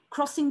wanderer,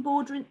 crossing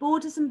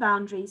borders and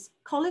boundaries,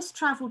 Collis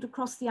travelled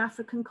across the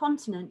African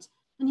continent,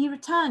 and he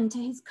returned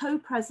to his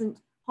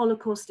co-present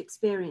Holocaust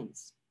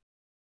experience.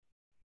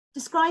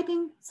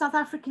 Describing South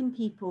African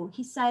people,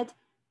 he said,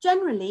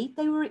 "Generally,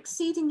 they were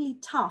exceedingly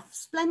tough,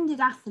 splendid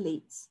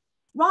athletes,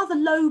 rather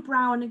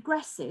lowbrow and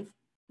aggressive,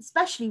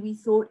 especially we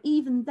thought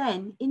even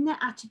then in their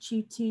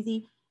attitude to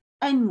the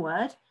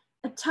N-word,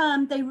 a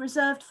term they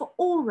reserved for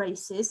all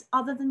races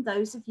other than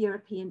those of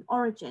European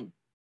origin."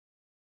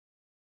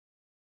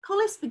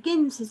 Collis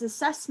begins his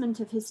assessment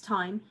of his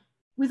time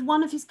with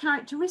one of his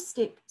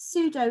characteristic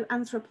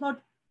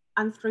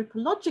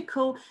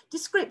pseudo-anthropological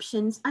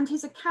descriptions, and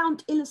his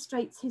account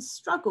illustrates his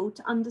struggle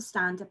to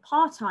understand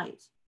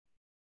apartheid.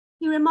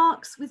 He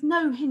remarks with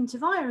no hint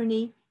of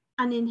irony,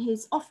 and in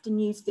his often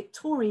used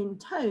Victorian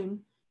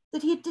tone,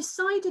 that he had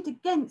decided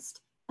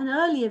against an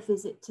earlier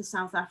visit to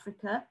South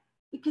Africa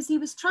because he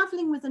was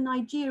traveling with a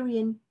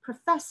Nigerian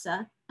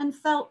professor and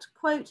felt,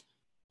 quote,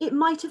 it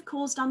might have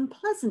caused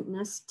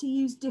unpleasantness to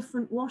use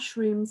different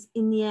washrooms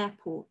in the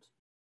airport.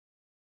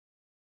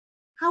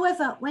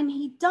 However, when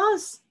he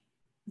does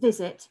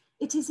visit,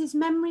 it is his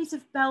memories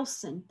of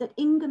Belsen that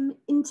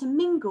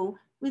intermingle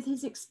with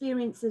his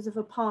experiences of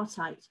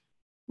apartheid,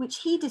 which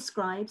he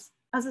describes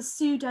as a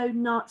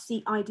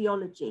pseudo-Nazi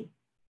ideology.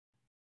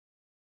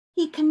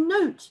 He can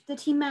note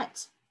that he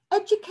met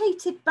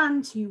educated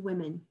Bantu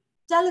women,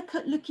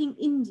 delicate-looking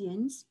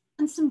Indians,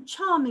 and some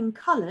charming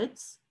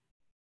coloureds,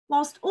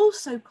 whilst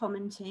also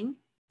commenting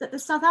that the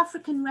South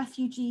African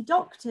refugee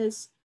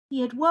doctors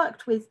he had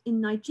worked with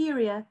in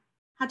Nigeria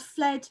had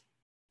fled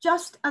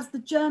just as the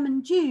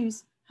German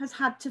Jews has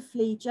had to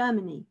flee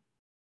Germany,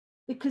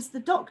 because the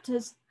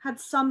doctors had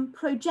some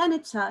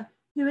progenitor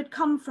who had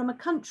come from a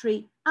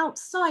country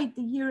outside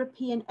the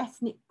European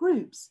ethnic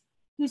groups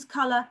whose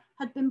colour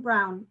had been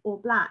brown or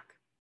black.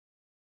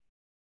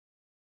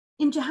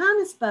 In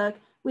Johannesburg,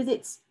 with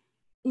its,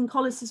 in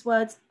Collis's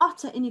words,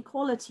 utter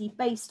inequality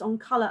based on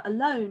colour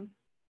alone,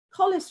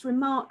 Collis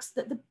remarks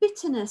that the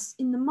bitterness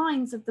in the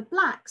minds of the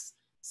blacks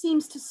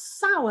seems to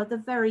sour the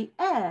very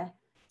air,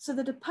 so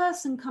that a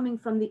person coming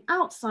from the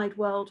outside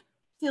world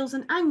feels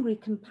an angry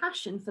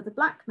compassion for the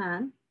black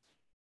man,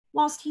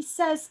 whilst he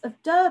says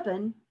of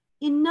Durban,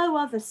 in no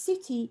other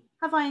city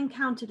have I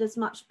encountered as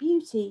much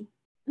beauty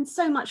and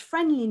so much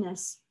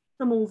friendliness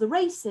from all the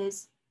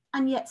races,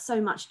 and yet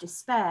so much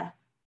despair.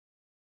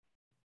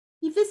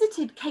 He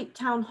visited Cape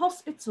Town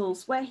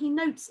hospitals, where he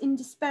notes in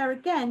despair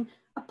again,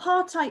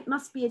 apartheid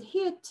must be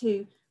adhered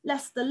to,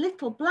 lest the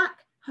little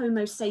black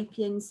Homo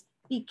sapiens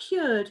be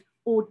cured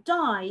or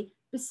die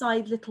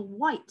beside little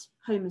white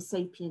Homo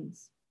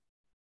sapiens.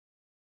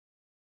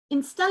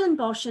 In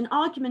Stellenbosch, an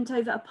argument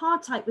over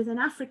apartheid with an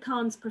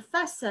Afrikaans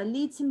professor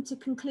leads him to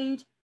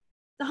conclude,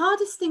 the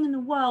hardest thing in the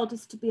world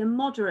is to be a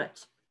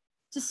moderate,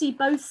 to see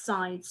both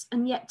sides,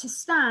 and yet to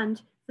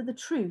stand for the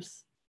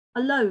truth,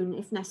 alone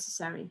if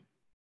necessary.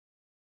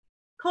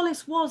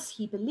 Collis was,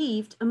 he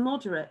believed, a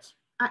moderate.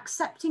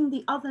 Accepting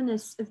the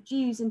otherness of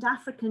Jews and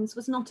Africans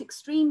was not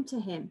extreme to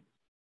him,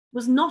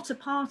 was not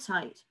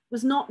apartheid,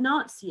 was not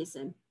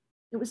Nazism.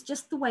 It was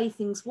just the way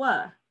things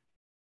were.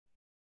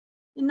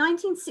 In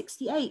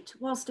 1968,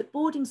 whilst at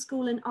boarding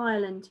school in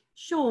Ireland,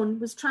 Sean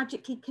was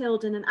tragically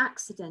killed in an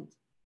accident,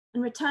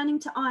 and returning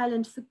to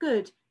Ireland for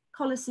good,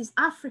 Collis's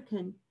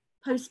African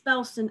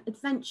post-Belsen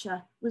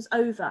adventure was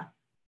over.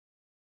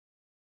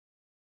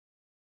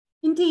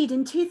 Indeed,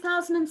 in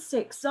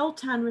 2006,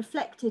 Zoltan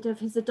reflected of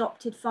his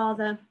adopted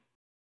father.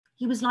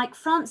 He was like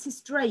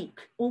Francis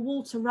Drake or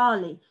Walter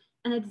Raleigh,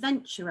 an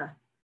adventurer,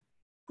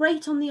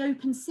 great on the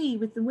open sea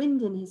with the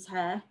wind in his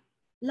hair,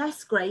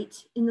 less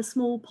great in the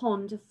small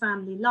pond of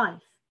family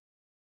life.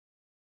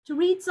 To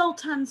read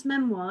Zoltan's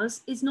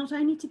memoirs is not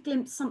only to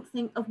glimpse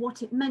something of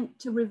what it meant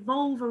to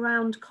revolve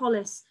around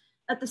Collis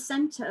at the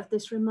centre of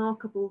this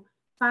remarkable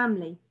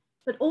family,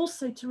 but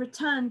also to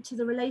return to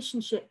the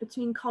relationship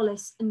between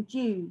Collis and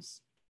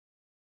Jews.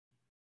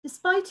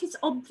 Despite his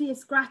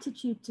obvious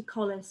gratitude to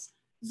Collis,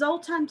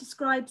 Zoltan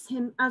describes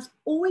him as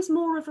always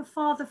more of a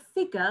father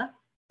figure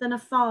than a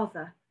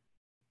father.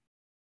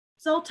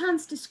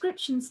 Zoltan's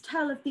descriptions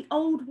tell of the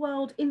old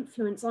world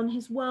influence on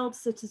his world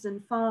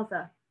citizen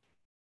father.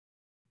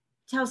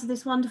 He tells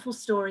this wonderful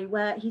story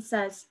where he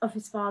says of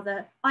his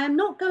father, I am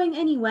not going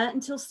anywhere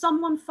until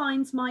someone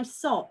finds my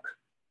sock.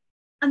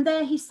 And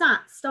there he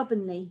sat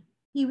stubbornly.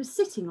 He was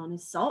sitting on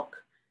his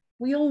sock.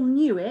 We all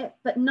knew it,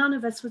 but none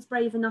of us was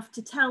brave enough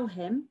to tell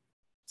him.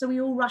 So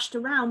we all rushed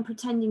around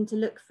pretending to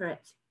look for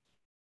it.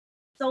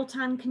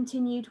 Zoltan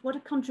continued, what a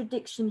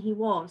contradiction he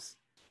was.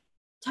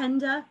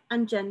 Tender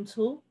and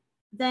gentle,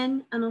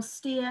 then an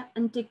austere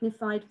and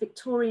dignified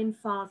Victorian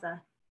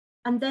father,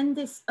 and then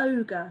this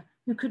ogre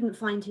who couldn't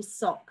find his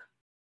sock.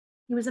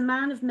 He was a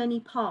man of many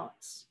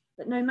parts,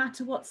 but no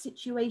matter what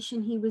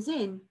situation he was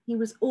in, he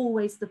was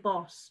always the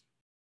boss.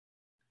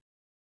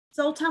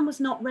 Zoltan was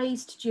not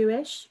raised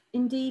Jewish.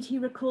 Indeed, he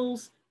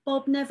recalls,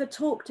 Bob never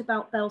talked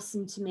about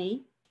Belsen to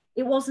me.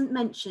 It wasn't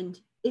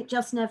mentioned. It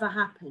just never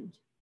happened.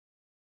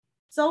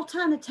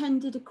 Zoltan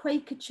attended a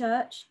Quaker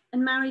church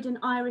and married an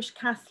Irish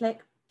Catholic,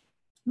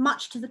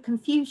 much to the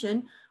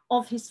confusion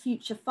of his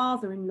future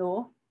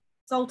father-in-law.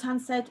 Zoltan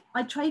said,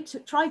 I tried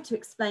to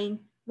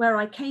explain where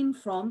I came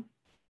from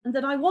and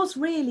that I was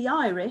really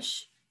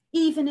Irish,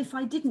 even if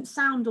I didn't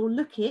sound or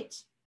look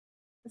it.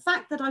 The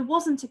fact that I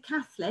wasn't a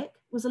Catholic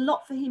was a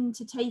lot for him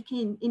to take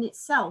in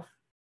itself,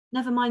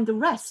 never mind the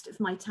rest of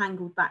my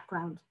tangled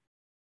background.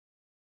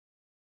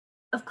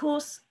 Of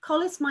course,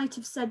 Collis might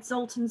have said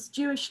Zoltan's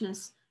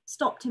Jewishness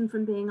stopped him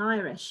from being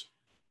Irish,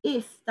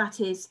 if, that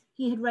is,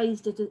 he had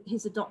raised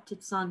his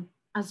adopted son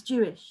as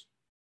Jewish.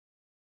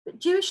 But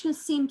Jewishness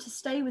seemed to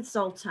stay with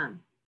Zoltan,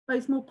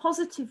 both more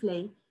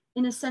positively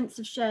in a sense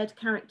of shared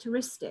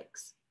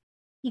characteristics.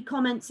 He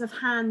comments of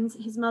Hans,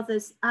 his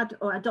mother's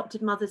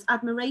adopted mother's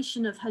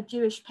admiration of her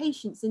Jewish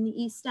patients in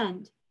the East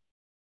End,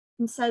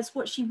 and says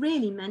what she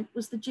really meant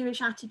was the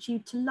Jewish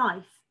attitude to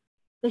life,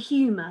 the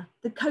humour,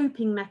 the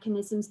coping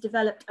mechanisms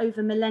developed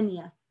over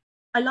millennia.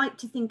 I like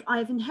to think I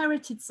have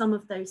inherited some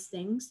of those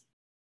things,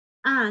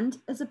 and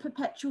as a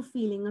perpetual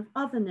feeling of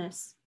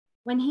otherness.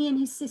 When he and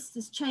his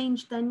sisters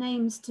changed their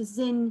names to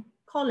Zin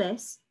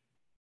Collis,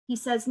 he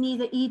says,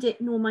 neither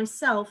Edith nor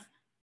myself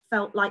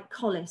felt like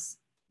Collis.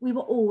 We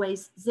were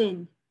always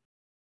Zin.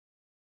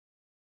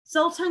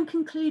 Zoltan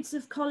concludes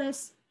of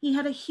Collis, he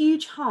had a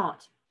huge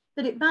heart,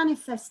 but it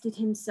manifested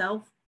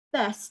himself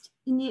best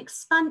in the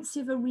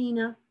expansive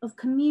arena of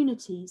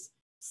communities,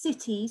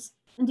 cities,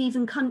 and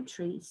even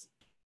countries.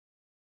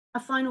 A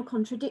final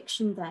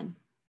contradiction then,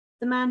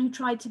 the man who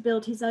tried to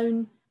build his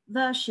own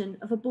version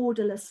of a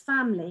borderless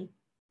family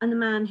and the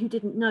man who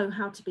didn't know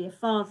how to be a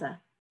father.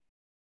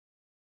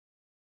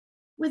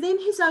 Within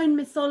his own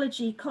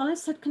mythology,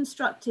 Collis had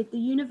constructed the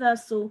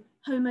universal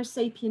Homo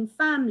sapien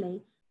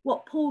family,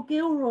 what Paul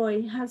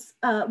Gilroy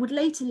would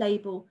later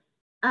label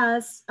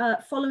as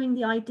following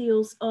the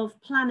ideals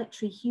of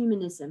planetary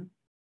humanism.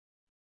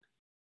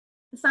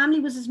 The family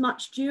was as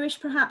much Jewish,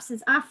 perhaps,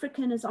 as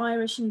African, as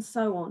Irish, and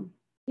so on.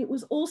 It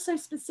was also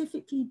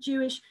specifically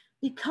Jewish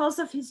because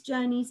of his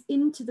journeys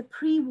into the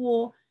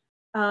pre-war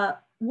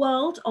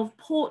world of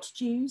port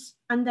Jews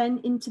and then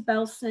into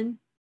Belsen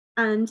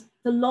and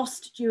the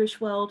lost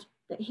Jewish world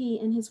that he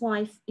and his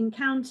wife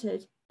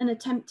encountered and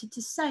attempted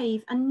to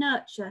save and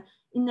nurture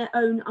in their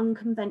own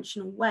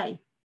unconventional way.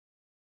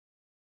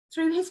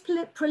 Through his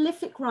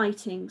prolific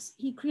writings,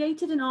 he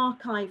created an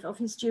archive of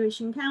his Jewish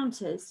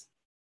encounters.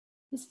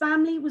 His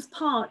family was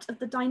part of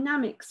the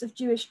dynamics of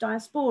Jewish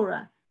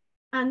diaspora,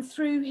 and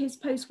through his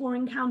post-war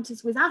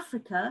encounters with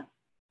Africa,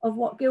 of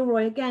what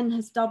Gilroy again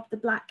has dubbed the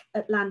Black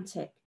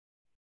Atlantic.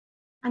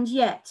 And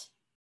yet,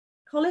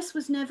 Collis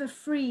was never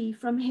free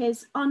from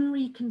his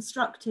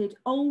unreconstructed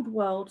old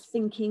world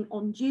thinking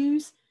on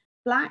Jews,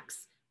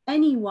 Blacks,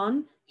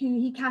 anyone who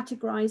he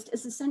categorized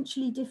as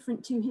essentially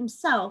different to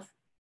himself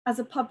as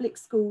a public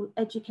school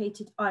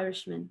educated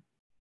Irishman.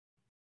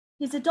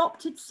 His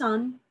adopted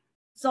son,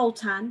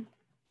 Zoltan,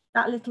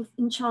 that little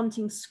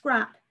enchanting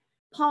scrap,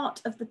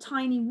 part of the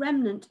tiny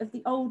remnant of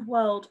the old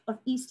world of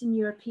Eastern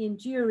European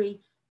Jewry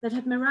that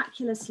had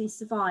miraculously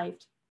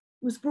survived,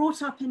 was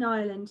brought up in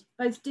Ireland,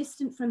 both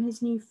distant from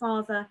his new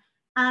father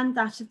and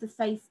that of the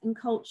faith and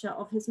culture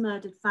of his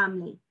murdered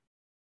family.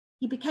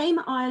 He became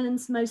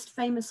Ireland's most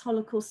famous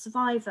Holocaust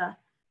survivor,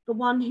 but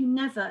one who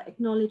never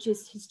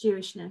acknowledges his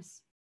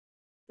Jewishness.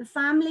 The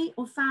family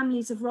or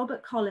families of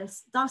Robert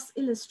Collis thus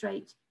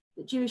illustrate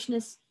that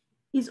Jewishness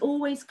is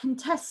always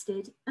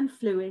contested and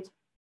fluid,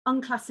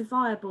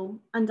 unclassifiable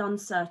and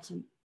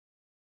uncertain.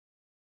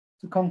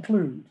 To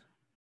conclude,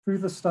 through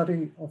the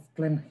study of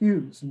Glyn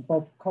Hughes and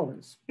Bob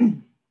Collis,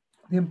 the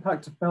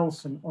impact of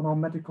Belsen on our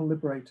medical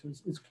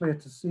liberators is clear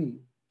to see.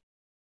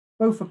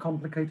 Both are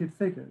complicated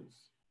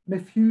figures, and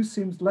if Hughes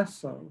seems less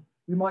so,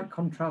 we might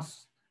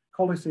contrast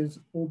Collis's,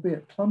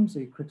 albeit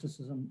clumsy,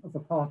 criticism of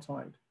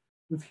apartheid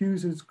with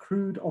Hughes's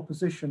crude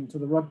opposition to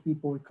the rugby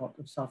boycott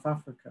of South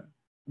Africa,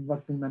 and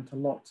rugby meant a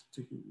lot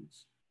to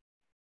Hughes.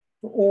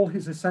 For all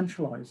his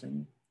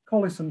essentializing,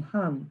 Collis and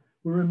Hahn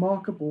were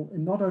remarkable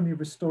in not only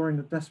restoring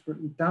the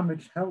desperately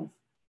damaged health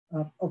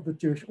of the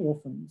Jewish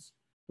orphans,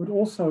 but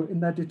also in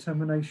their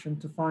determination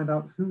to find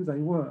out who they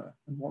were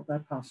and what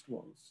their past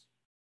was.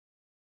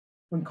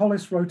 When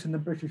Collis wrote in the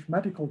British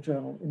Medical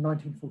Journal in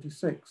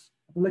 1946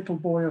 of a little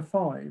boy of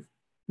 5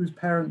 whose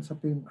parents had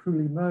been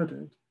cruelly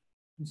murdered,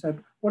 and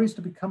said, what is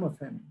to become of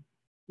him?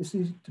 Is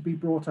he to be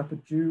brought up a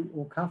Jew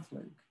or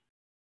Catholic?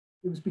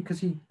 It was because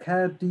he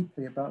cared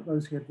deeply about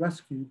those he had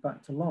rescued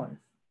back to life.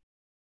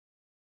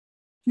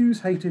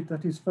 Hughes hated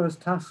that his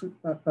first task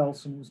at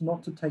Belsen was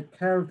not to take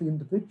care of the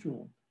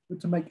individual, but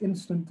to make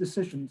instant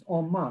decisions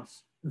en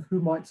masse of who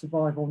might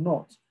survive or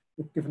not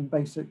if given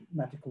basic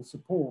medical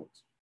support.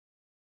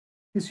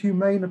 His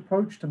humane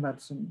approach to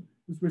medicine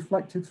was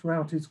reflected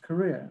throughout his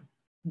career,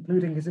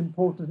 including his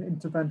important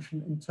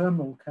intervention in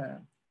terminal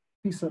care,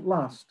 Peace at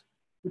Last,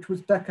 which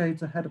was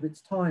decades ahead of its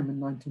time in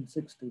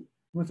 1960, and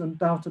was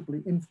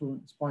undoubtedly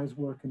influenced by his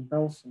work in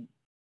Belsen.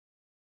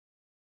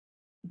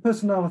 The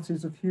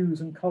personalities of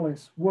Hughes and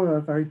Collis were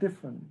very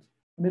different,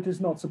 and it is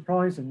not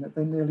surprising that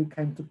they nearly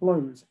came to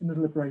blows in a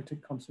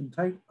liberated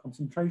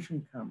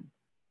concentration camp.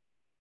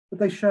 But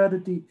they shared a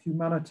deep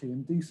humanity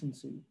and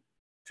decency,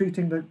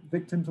 treating the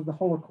victims of the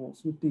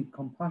Holocaust with deep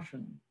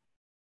compassion.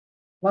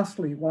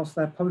 Lastly, whilst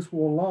their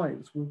post-war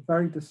lives were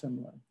very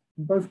dissimilar,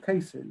 in both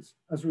cases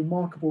as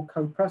remarkable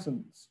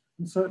co-presents,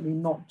 and certainly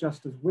not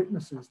just as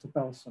witnesses to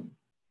Belsen,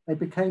 they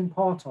became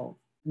part of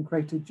and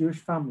created Jewish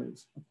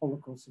families of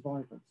Holocaust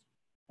survivors.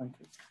 Thank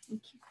you.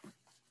 Thank you.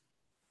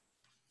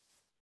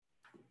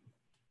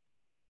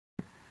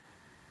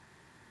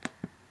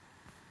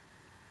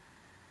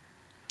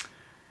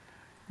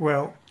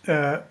 Well,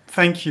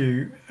 thank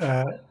you,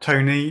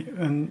 Tony,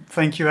 and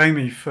thank you,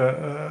 Aimee, for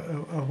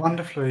a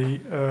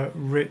wonderfully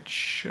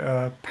rich,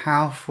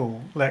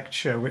 powerful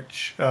lecture,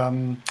 which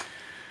not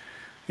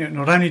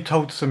only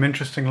told some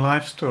interesting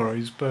life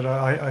stories, but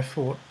I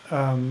thought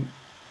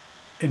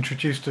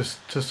introduced us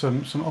to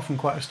some often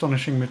quite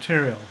astonishing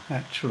material,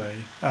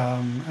 actually,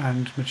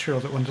 and material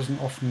that one doesn't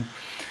often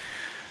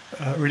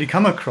really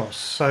come across.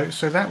 So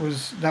that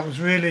was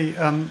really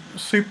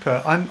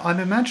super. I'm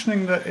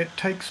imagining that it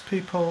takes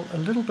people a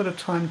little bit of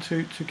time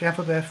to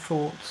gather their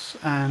thoughts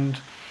and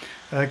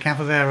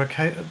gather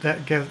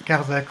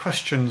their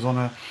questions on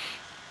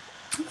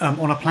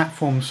a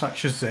platform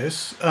such as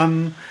this.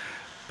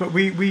 But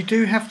we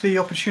do have the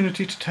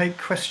opportunity to take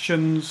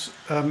questions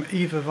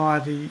either via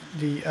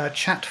the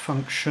chat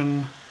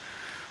function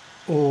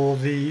or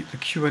the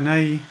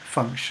Q&A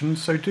function.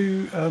 So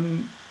do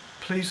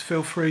please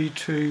feel free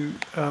to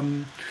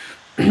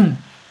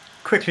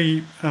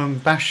quickly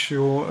bash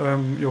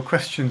your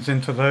questions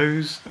into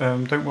those.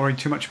 Don't worry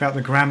too much about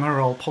the grammar.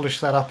 I'll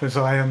polish that up as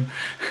I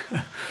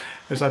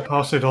as I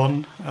pass it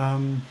on.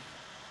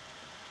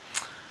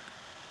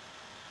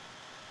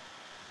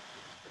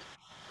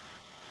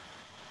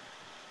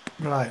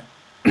 Right.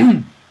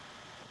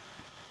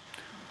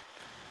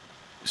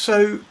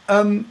 So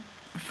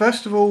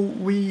first of all,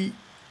 we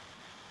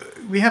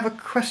have a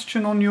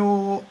question on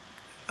your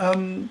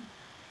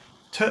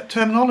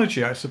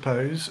terminology, I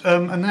suppose,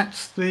 and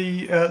that's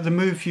the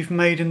move you've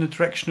made in the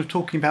direction of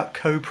talking about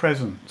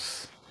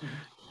co-presence.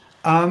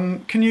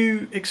 Can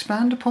you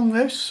expand upon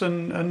this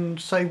and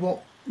say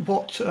what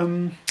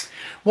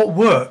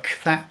work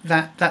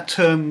that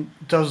term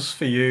does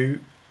for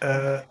you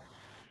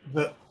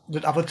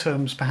that other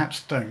terms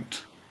perhaps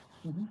don't?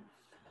 Mm-hmm.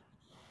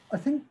 I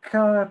think,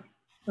 and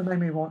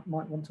Aimee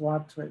might want to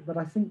add to it, but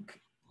I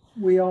think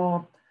we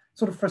are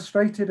sort of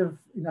frustrated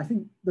I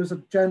think there's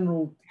a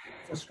general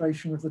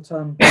frustration with the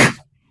term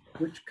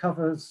which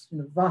covers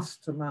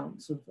vast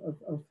amounts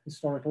of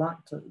historical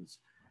actors,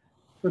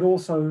 but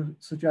also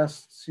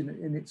suggests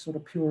in its sort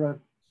of purer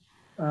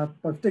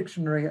both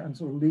dictionary and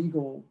sort of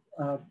legal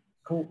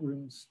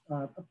courtrooms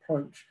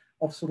approach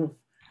of sort of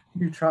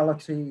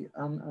neutrality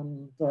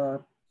and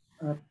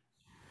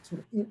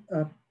sort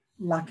of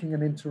lacking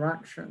an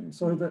interaction,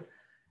 so that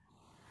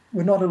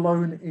we're not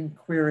alone in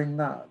querying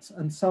that,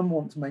 and some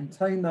want to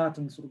maintain that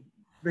and sort of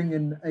bring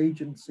in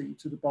agency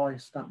to the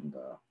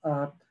bystander.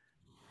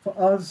 For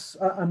us,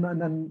 and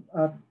then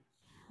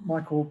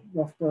Michael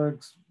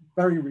Rothberg's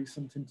very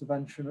recent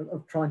intervention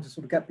of trying to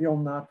sort of get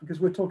beyond that, because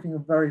we're talking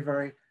of very,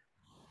 very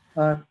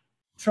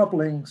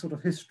troubling sort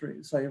of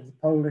history, say, of the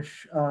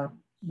Polish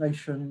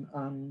nation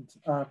and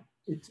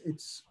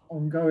its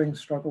ongoing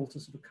struggle to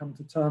sort of come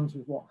to terms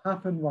with what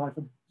happened,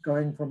 either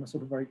going from a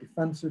sort of very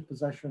defensive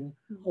position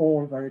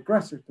or a very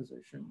aggressive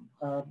position,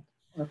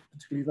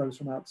 particularly those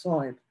from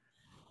outside.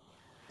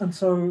 And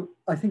so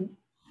I think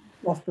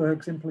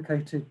Rothberg's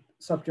implicated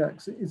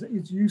subjects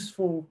is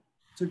useful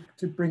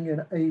to bring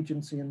in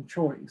agency and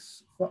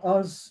choice. For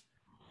us,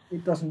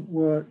 it doesn't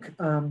work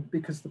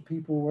because the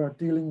people we're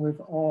dealing with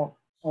are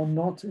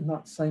not in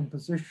that same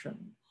position,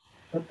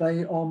 but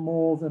they are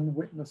more than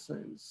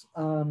witnesses.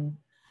 And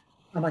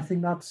I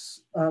think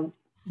that's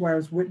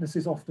whereas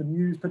witnesses often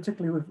used,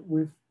 particularly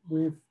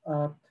with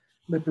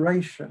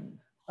liberation,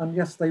 and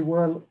yes, they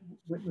were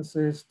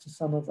witnesses to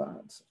some of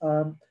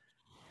that.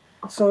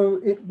 So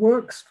it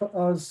works for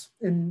us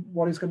in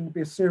what is going to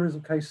be a series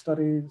of case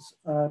studies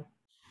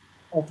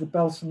of the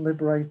Belsen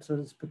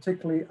liberators,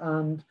 particularly,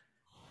 and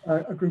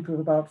a group of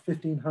about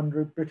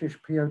 1,500 British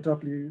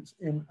POWs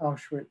in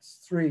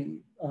Auschwitz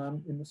III,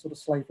 in the sort of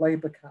slave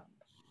labor camp,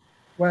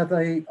 where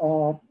they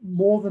are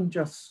more than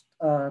just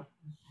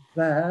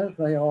there.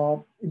 They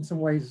are in some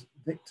ways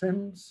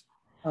victims,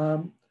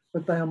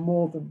 but they are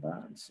more than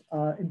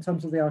that. In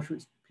terms of the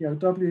Auschwitz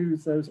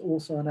POWs, there's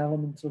also an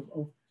element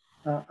of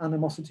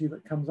animosity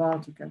that comes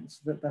out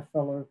against their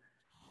fellow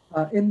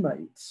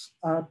inmates.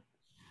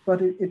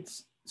 But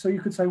it's, so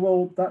you could say,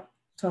 well, that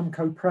term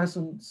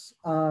co-presence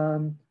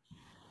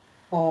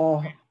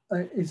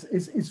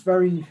is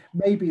very,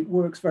 maybe it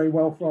works very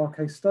well for our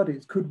case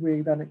studies. Could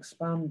we then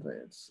expand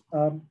it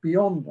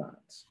beyond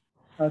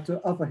that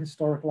to other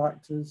historical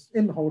actors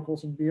in the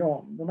Holocaust and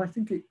beyond? And I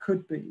think it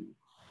could be.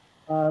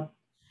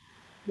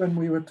 When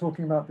we were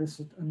talking about this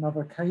at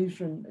another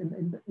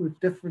occasion with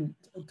different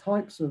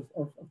types of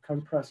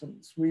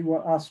co-presence, we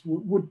were asked,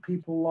 would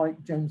people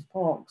like James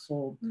Parks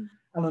or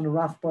Eleanor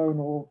Rathbone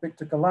or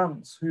Victor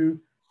Galantz, who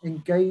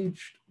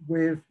engaged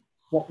with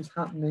what was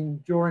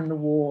happening during the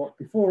war,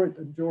 before it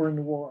and during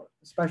the war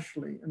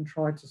especially, and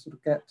tried to sort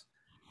of get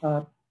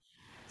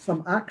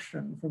some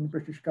action from the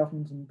British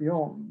government and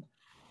beyond,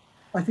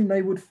 I think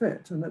they would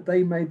fit, and that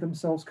they made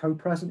themselves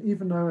co-present,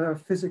 even though they're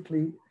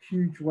physically a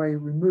huge way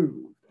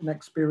removed and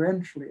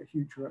experientially a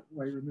huge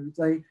way removed.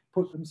 They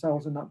put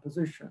themselves in that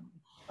position,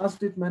 as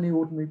did many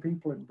ordinary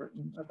people in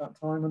Britain at that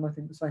time, and I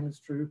think the same is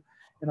true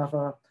in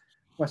other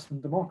Western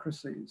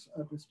democracies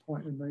at this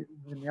point in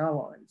the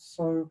Allies.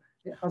 So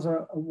it has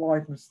a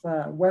wideness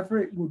there. Whether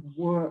it would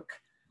work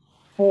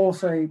for,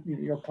 say,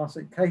 your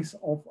classic case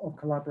of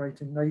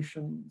collaborating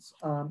nations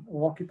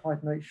or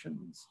occupied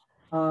nations,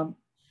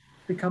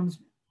 becomes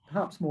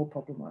perhaps more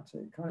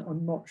problematic.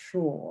 I'm not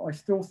sure. I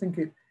still think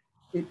it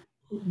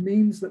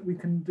means that we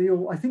can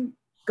deal, I think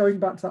going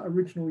back to that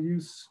original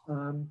use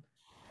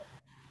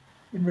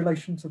in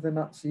relation to the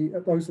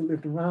those that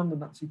lived around the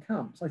Nazi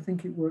camps, I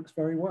think it works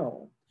very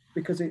well,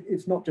 because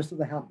it's not just that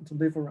they happened to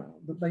live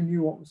around, that they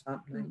knew what was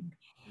happening.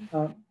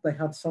 They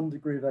had some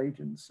degree of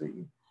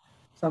agency.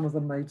 Some of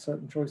them made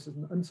certain choices.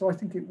 And so I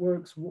think it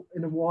works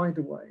in a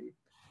wider way.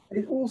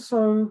 It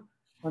also,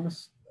 I'm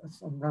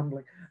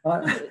rambling.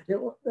 I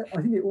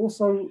think it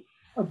also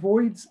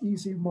avoids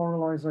easy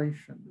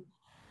moralization.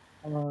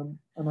 And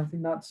I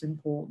think that's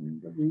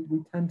important, that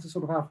we tend to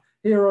sort of have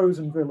heroes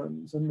and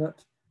villains, and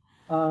that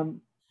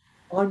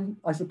I'm,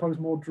 I suppose,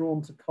 more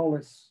drawn to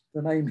Collis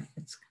than Aimee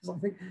is, because I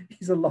think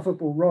he's a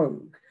lovable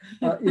rogue,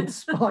 in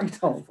spite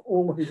of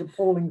all of his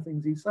appalling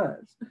things he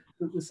says.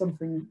 That there's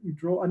something you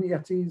draw, and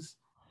yet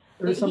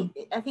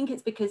I think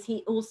it's because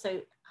he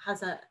also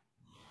has a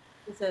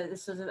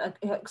sort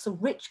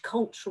of rich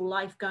cultural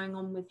life going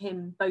on with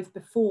him, both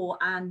before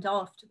and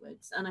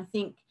afterwards. And I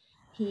think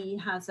he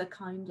has a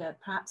kind of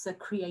perhaps a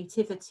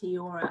creativity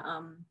or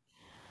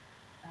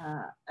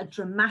a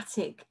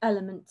dramatic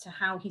element to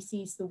how he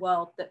sees the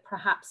world that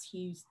perhaps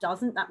Hughes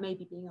doesn't. That may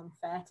be being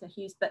unfair to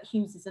Hughes, but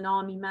Hughes is an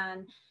army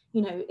man.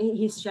 You know,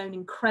 he's shown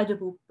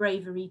incredible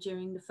bravery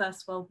during the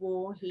First World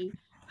War. He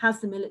has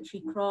the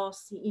military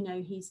cross. You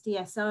know, he's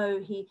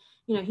DSO.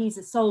 He's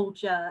a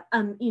soldier.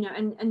 You know,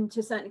 and to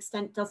a certain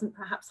extent doesn't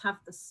perhaps have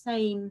the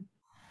same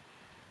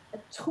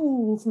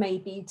tools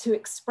maybe to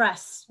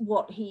express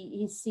what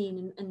he's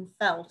seen and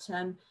felt.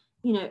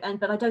 You know,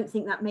 but I don't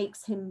think that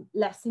makes him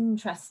less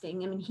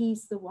interesting. I mean,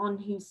 he's the one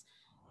who's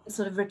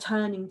sort of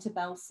returning to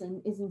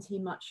Belsen, isn't he?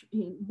 Much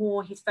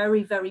more. He's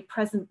very, very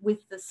present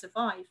with the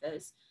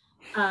survivors.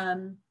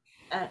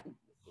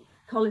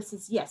 Collis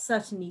is, yes,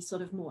 certainly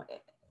sort of more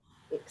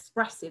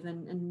expressive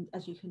and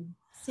as you can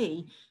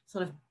see,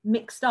 sort of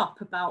mixed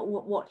up about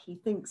what he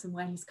thinks and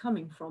where he's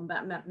coming from,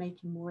 but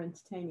making more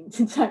entertaining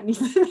to Tony.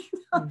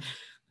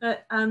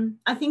 But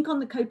I think on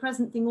the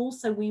co-present thing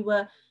also, we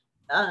were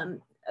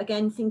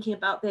again thinking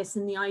about this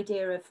and the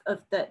idea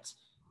of that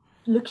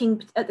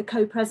looking at the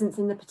co-presence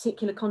in the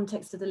particular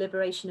context of the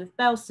liberation of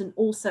Belsen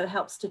also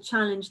helps to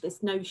challenge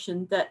this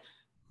notion that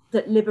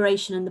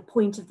liberation and the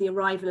point of the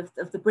arrival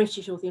of the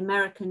British or the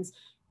Americans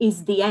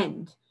is the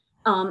end.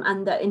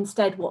 And that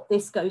instead what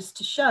this goes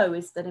to show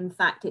is that in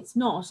fact it's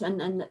not,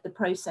 and that the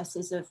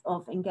processes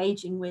of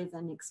engaging with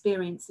and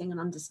experiencing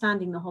and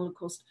understanding the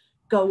Holocaust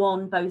go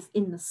on both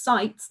in the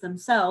sites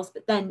themselves,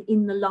 but then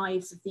in the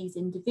lives of these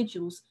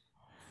individuals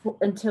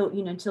until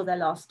their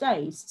last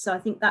days. So I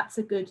think that's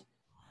a good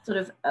sort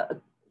of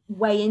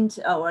way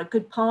into, or a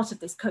good part of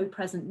this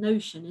co-present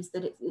notion, is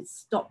that it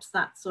stops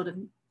that sort of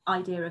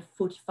idea of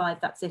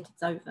 45, that's it,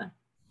 it's over.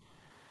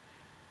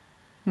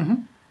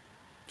 Mm-hmm.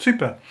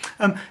 Super.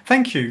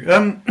 Thank you.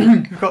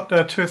 We've got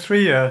 2 or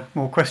 3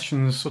 more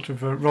questions sort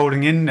of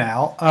rolling in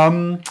now.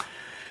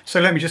 So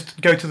let me just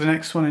go to the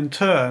next one in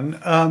turn,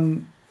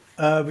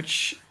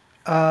 which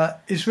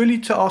is really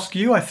to ask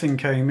you, I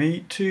think,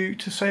 Aimee, to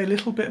say a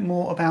little bit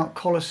more about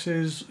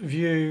Collis's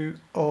view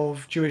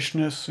of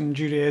Jewishness and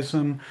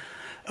Judaism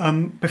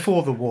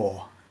before the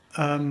war.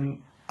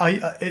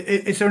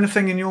 Is there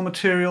anything in your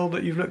material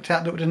that you've looked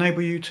at that would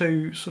enable you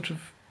to sort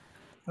of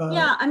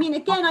yeah, I mean,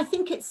 again, I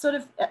think it's sort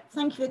of,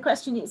 thank you for the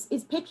question,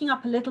 is picking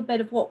up a little bit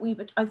of what we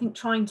were, I think,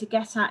 trying to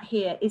get at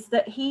here, is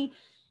that he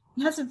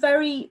has a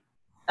very,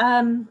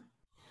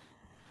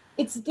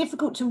 it's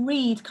difficult to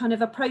read kind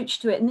of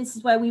approach to it. And this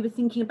is where we were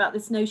thinking about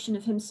this notion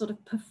of him sort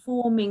of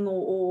performing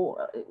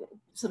or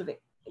sort of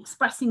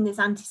expressing this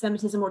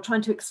anti-Semitism or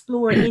trying to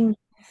explore it in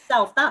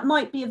himself. That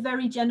might be a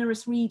very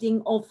generous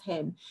reading of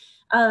him.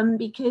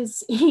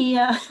 Because he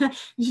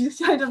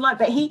kind of like,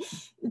 but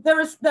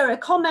there are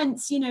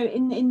comments, in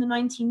the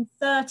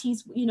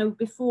 1930s,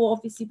 before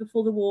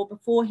the war,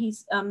 before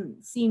he's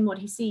seen what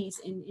he sees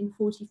in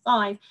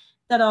 45,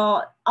 that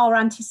are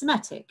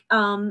anti-Semitic,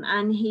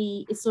 and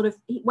he is sort of,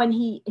 when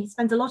he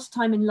spends a lot of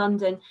time in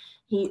London,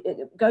 he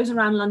goes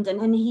around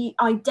London and he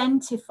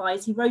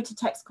wrote a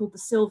text called The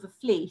Silver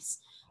Fleece,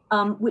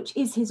 which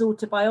is his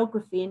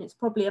autobiography, and it's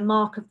probably a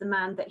mark of the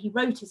man that he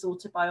wrote his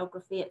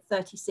autobiography at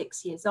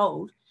 36 years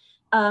old.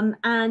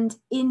 And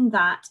in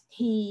that,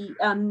 he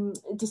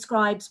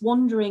describes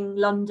wandering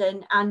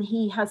London, and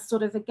he has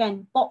sort of,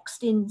 again,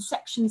 boxed in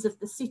sections of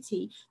the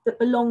city that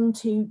belong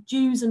to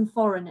Jews and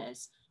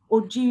foreigners,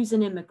 or Jews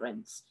and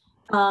immigrants.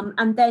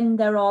 And then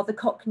there are the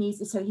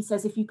Cockneys. So he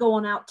says, if you go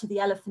on out to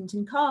the Elephant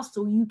and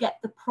Castle, you get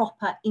the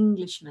proper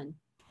Englishman.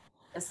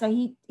 So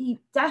he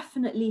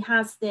definitely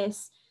has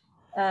this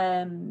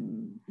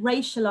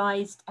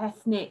racialized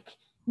ethnic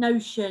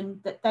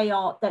notion that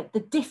that the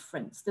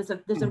difference, there's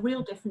a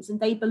real difference, and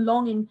they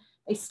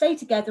stay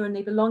together and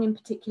they belong in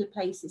particular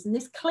places. And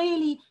this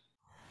clearly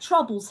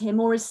troubles him,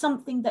 or is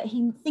something that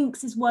he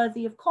thinks is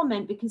worthy of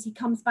comment, because he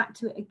comes back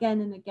to it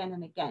again and again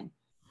and again.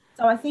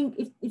 So I think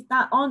if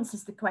that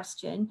answers the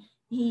question,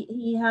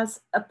 he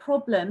has a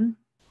problem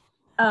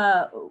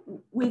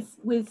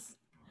with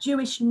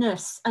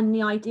Jewishness and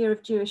the idea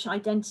of Jewish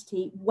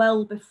identity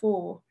well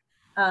before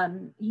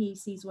he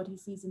sees what he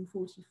sees in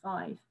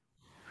 45.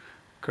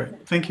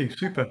 Great, thank you,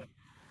 super.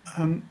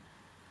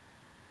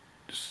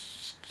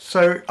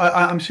 So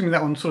I'm assuming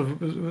that one sort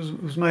of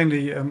was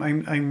mainly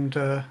aimed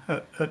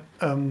at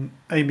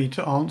Aimee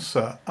to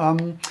answer.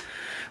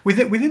 We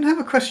didn't have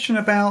a question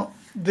about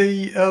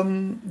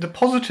the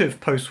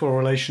positive post-war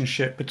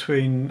relationship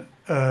between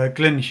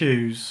Glyn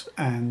Hughes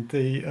and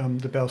the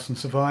Belsen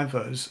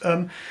survivors,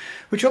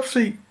 which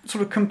obviously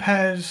sort of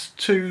compares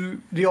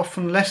to the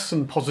often less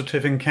than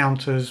positive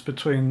encounters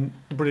between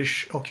the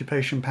British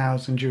occupation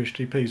powers and Jewish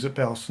GPs at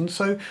Belsen.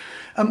 So,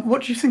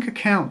 what do you think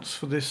accounts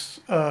for this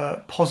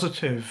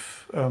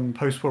positive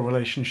post-war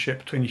relationship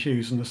between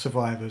Hughes and the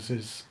survivors?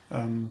 Is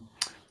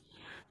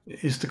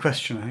the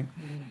question, I think.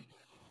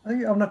 I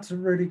think that's a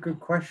really good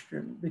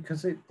question,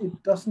 because it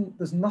doesn't,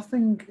 there's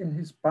nothing in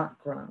his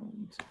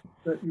background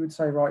that you would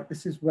say, right,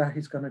 this is where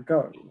he's going to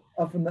go,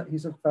 other than that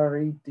he's a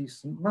very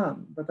decent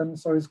man. But then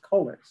so is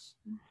Collis,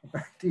 a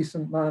very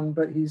decent man,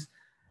 but he's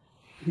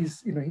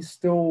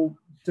still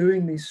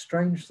doing these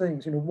strange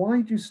things. Why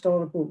do you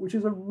start a book, which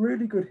is a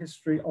really good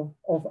history of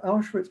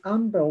Auschwitz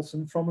and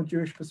Belsen from a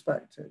Jewish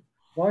perspective?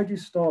 Why do you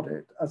start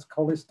it, as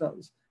Collis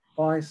does,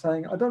 by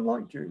saying, I don't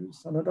like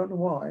Jews, and I don't know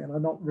why, and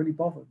I'm not really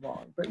bothered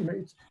why. But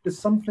there's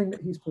something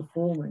that he's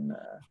performing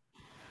there.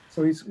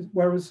 So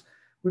whereas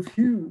with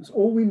Hughes,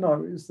 all we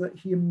know is that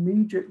he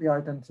immediately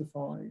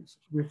identifies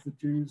with the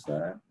Jews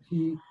there.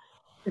 He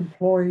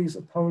employs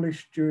a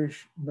Polish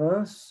Jewish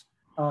nurse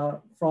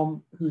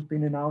who's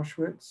been in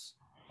Auschwitz,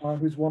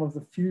 who's one of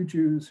the few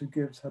Jews who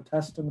gives her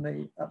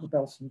testimony at the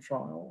Belsen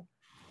trial,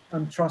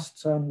 and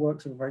trusts her and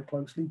works with her very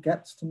closely,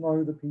 gets to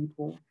know the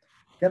people,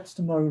 gets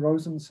to know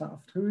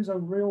Rosensaft, who is a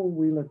real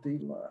wheeler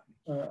dealer,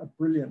 a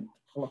brilliant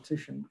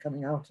politician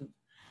coming out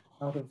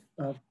of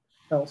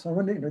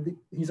Belsen.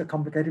 He's a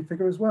complicated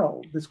figure as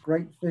well. This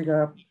great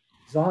figure,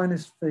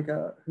 Zionist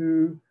figure,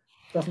 who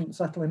doesn't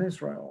settle in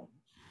Israel.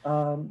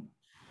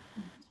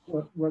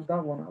 Work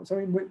that one out. So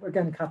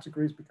again,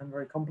 categories become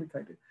very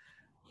complicated.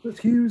 But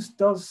Hughes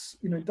does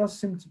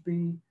seem to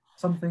be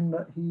something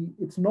that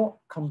it's not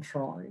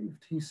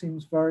contrived. He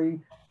seems very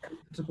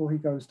comfortable. He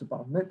goes to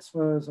bar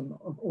mitzvahs and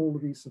of all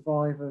of these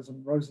survivors,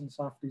 and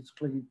Rosensaft he's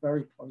clearly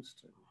very close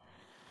to.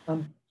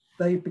 And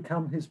they've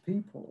become his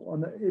people.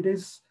 And it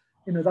is,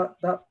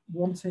 that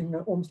wanting,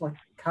 almost like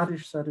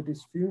Kaddish said at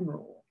his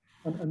funeral,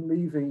 and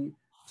Levy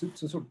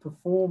to sort of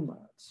perform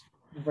that,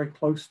 very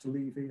close to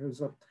Levy,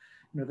 who's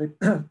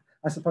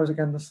I suppose,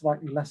 again, the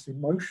slightly less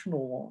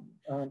emotional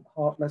one,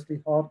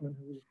 Leslie Hardman,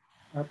 who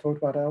we talked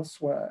about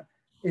elsewhere,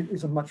 it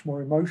is a much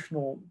more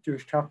emotional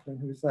Jewish chaplain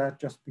who was there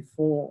just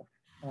before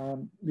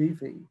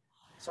Levy.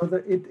 So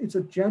that it's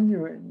a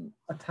genuine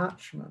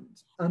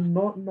attachment, and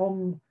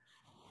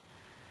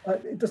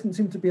it doesn't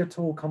seem to be at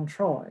all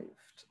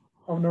contrived.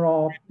 And there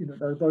are,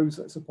 there are those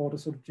that support a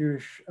sort of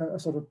Jewish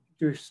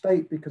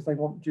state because they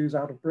want Jews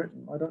out of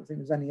Britain. I don't think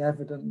there's any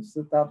evidence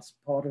that that's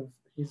part of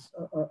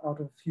out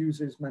of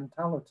Hughes's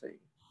mentality.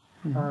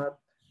 Mm-hmm.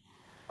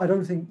 I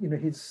don't think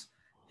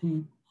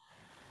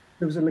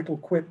there was a little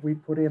quip we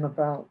put in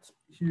about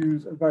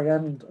Hughes at the very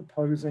end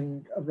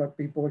opposing a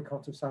rugby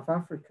boycott of South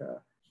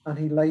Africa, and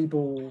he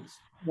labels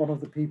one of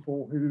the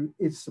people who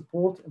is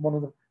one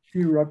of the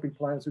few rugby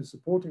players who's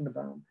supporting the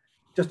ban,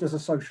 just as a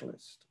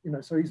socialist.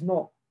 So he's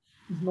not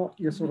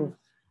your sort of,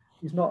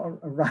 he's not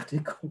a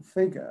radical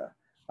figure.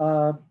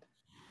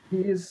 He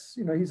is,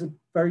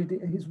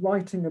 he's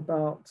writing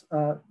about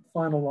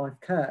final life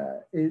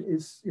care.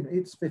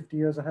 It's 50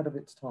 years ahead of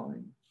its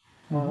time.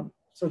 Mm-hmm.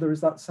 So there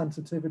is that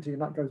sensitivity,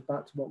 and that goes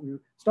back to what we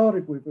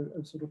started with,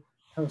 a sort of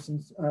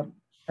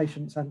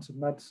patient-centered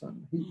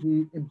medicine.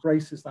 He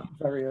embraces that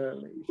very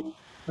early.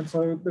 And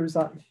so there is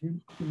that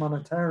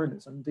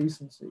humanitarianism,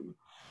 decency.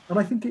 And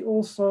I think it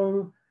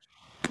also,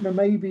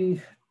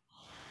 maybe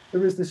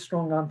there is this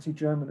strong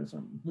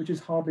anti-Germanism, which is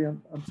hardly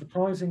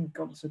unsurprising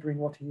considering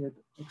what he had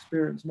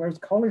experienced. Whereas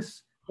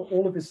Collis, for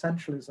all of his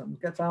essentialism,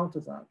 gets out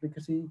of that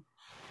because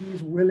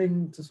he's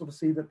willing to sort of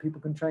see that people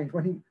can change.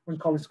 When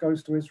Collis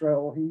goes to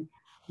Israel, he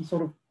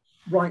sort of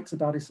writes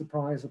about his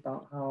surprise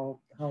about how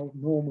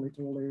normal it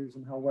all is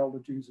and how well the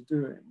Jews are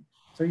doing.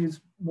 So he's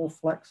more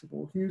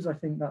flexible. Hughes, I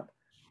think that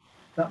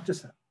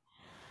just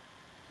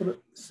sort of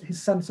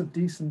his sense of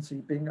decency,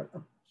 being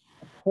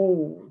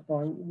appalled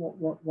by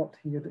what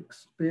he had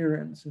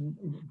experienced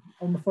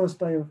on the first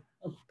day of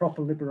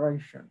proper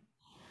liberation,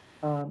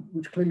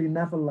 which clearly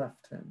never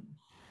left him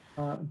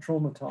and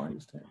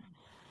traumatized him.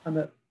 And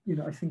that,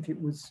 I think it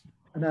was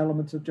an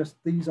element of just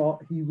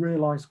he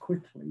realized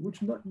quickly,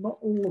 which not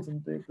all of them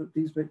did, that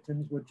these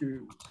victims were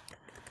Jews.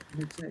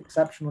 And it's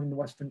exceptional in the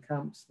Western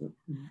camps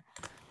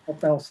of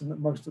Belsen that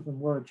most of them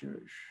were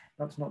Jewish.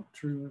 That's not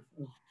true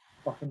of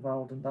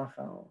Buchenwald and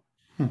Dachau.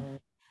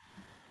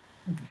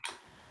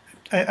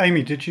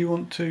 Aimee, did you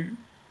want to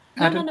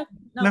add? No,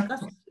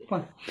 that's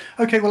fine.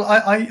 Okay, well,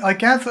 I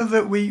gather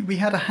that we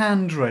had a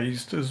hand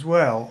raised as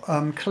well,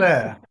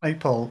 Claire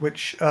Apol,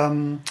 which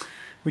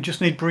we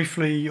just need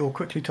briefly or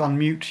quickly to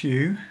unmute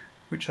you,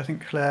 which I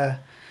think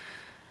Claire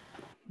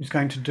is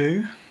going to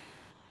do.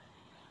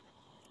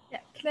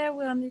 Yeah, Claire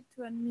will need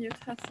to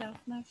unmute herself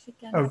now. She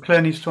can. Oh,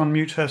 Claire needs to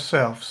unmute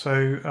herself.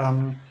 So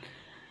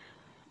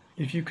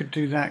if you could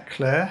do that,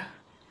 Claire.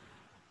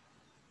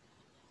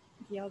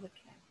 The other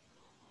Claire.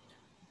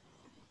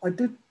 I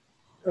did.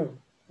 Oh,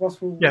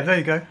 Russell. Yeah, there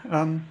you go.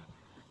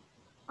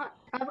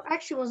 I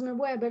actually wasn't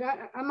aware, but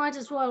I might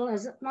as well,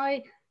 as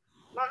my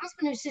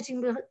husband who's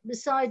sitting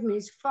beside me,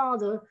 his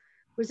father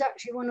was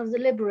actually one of the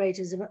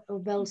liberators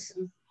of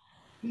Belsen.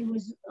 He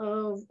was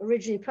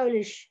originally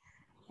Polish,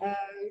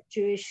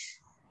 Jewish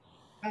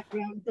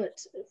background, but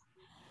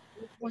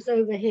was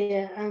over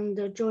here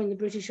and joined the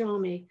British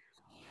Army.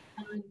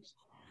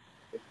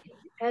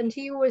 And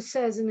he always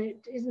says, and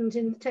it isn't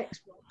in the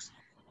textbooks,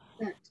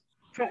 that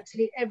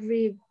practically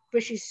every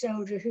British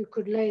soldier who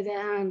could lay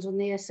their hands on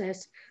the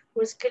SS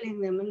was killing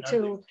them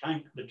until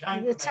the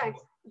tank.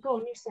 Go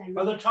on, you say.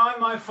 By the time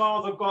my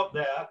father got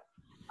there,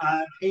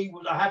 and he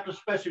was, I have to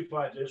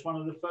specify this, one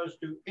of the first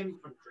 2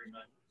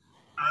 infantrymen,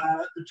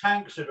 the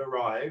tanks had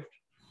arrived,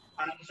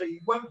 and so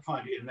you won't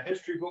find it in the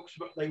history books,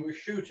 but they were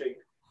shooting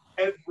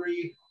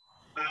every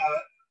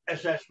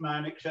SS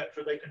man,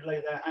 etc., they could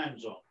lay their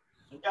hands on.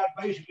 And Dad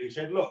basically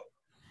said, look,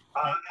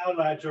 our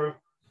lads are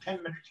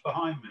 10 minutes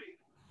behind me.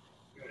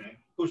 You know,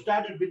 because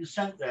Dad had been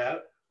sent there,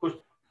 because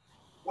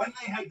when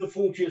they had the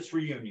 40th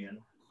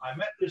reunion, I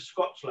met this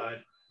Scots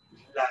lad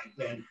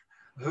then,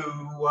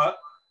 who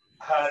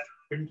had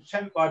been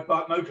sent by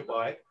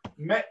motorbike,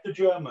 met the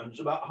Germans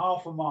about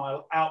half a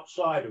mile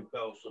outside of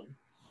Belsen,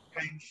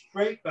 came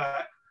straight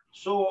back,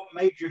 saw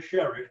Major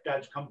Sheriff,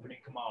 Dad's company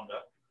commander,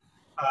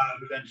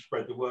 who then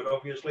spread the word,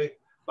 obviously.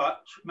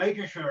 But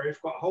Major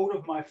Sheriff got hold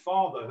of my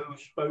father, who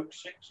spoke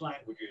 6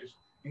 languages,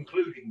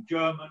 including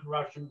German,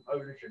 Russian,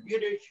 Polish, and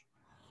Yiddish.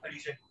 And he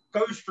said,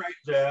 go straight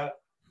there,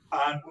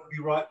 and we'll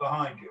be right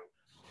behind you.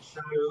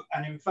 So,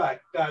 and in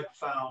fact, Dad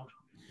found,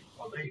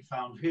 well, they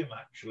found him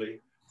actually.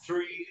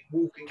 3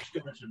 walking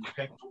skeletons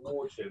came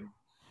towards him.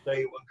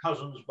 They were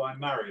cousins by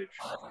marriage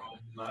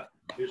from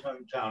his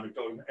hometown, who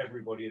told him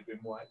everybody had been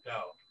wiped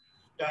out.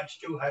 Dad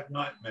still had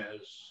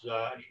nightmares,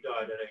 and he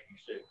died at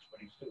 86,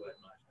 but he still had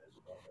nightmares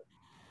about it.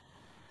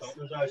 But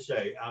as I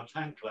say, our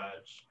tank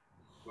lads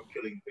were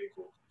killing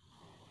people.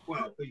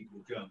 Well,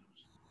 people, Germans.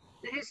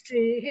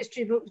 The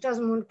history book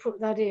doesn't want to put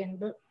that in,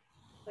 but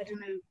I don't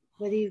know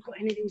whether you've got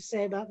anything to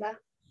say about that.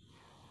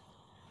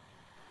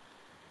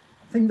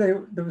 I think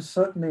there was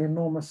certainly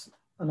enormous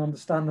and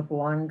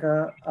understandable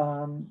anger.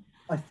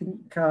 I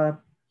think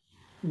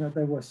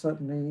there were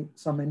certainly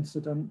some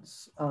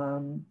incidents.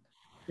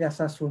 The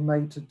SS were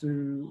made to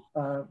do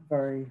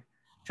very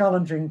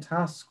challenging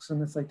tasks,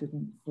 and if they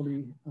didn't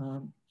fully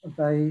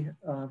obey,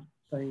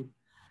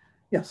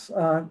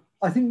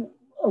 I think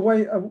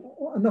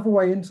another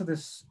way into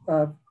this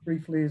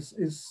briefly is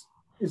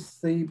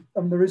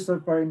there is a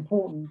very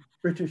important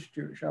British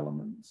Jewish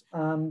element,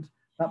 and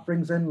that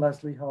brings in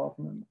Leslie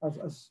Hardman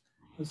as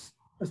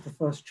the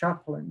first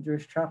chaplain,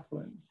 Jewish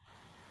chaplain.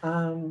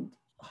 And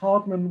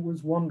Hardman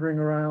was wandering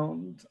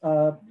around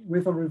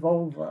with a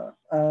revolver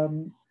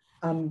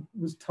and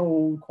was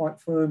told quite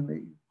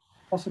firmly,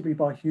 possibly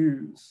by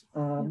Hughes,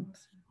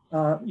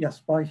 yes,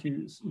 by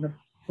Hughes,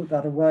 put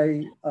that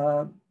away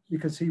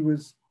because he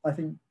was, I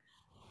think,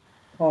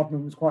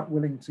 Hardman was quite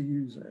willing to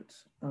use it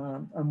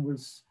and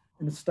was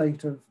in a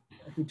state of,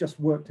 he just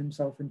worked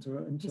himself into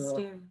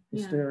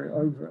hysteria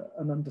over it,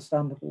 an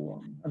understandable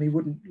one, and he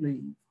wouldn't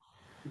leave.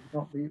 He would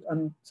not leave.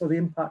 And so the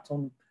impact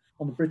on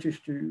the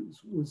British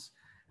Jews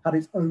had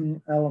its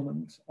own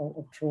element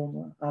of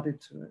trauma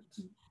added to it.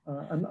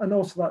 And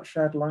also that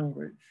shared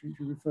language, you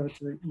referred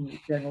to, being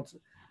able to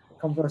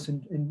converse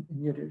in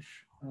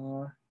Yiddish,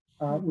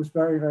 was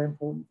very, very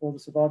important for the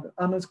survivor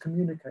and as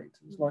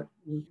communicators, like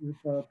with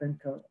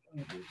Benka,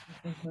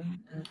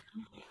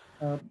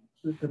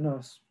 the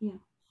nurse. Yeah.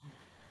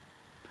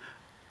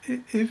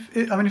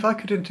 If I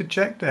could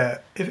interject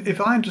there,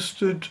 if I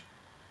understood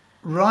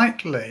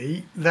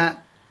rightly,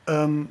 that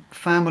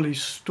family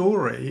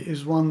story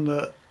is one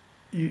that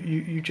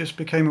you just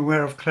became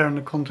aware of, Claire, in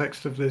the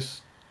context of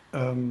this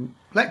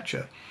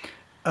lecture,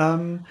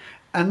 and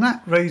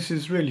that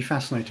raises really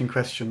fascinating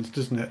questions,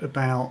 doesn't it,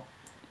 about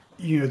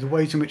the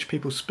ways in which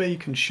people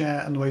speak and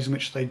share and the ways in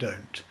which they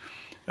don't,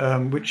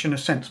 which in a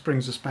sense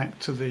brings us back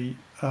to the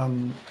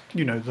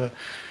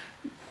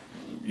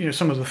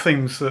some of the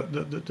things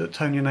that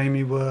Tony and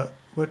Aimee were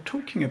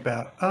talking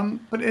about,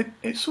 but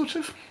it sort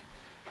of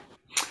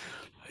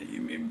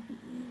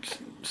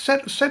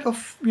sets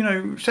off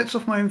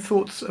my own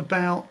thoughts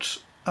about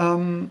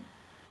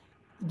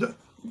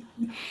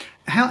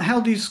how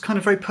these kind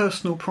of very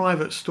personal,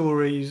 private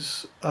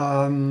stories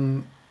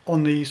on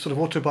the sort of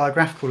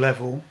autobiographical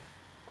level,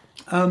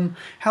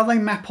 how they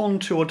map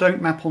onto or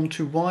don't map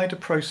onto wider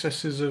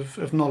processes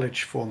of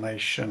knowledge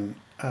formation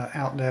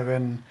out there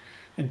in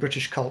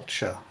British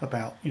culture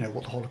about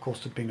what the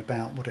Holocaust had been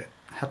about, what it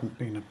hadn't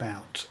been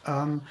about.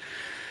 I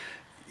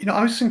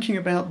was thinking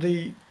about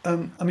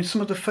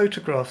some of the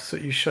photographs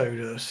that you showed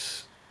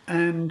us,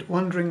 and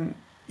wondering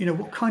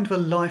what kind of a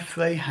life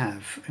they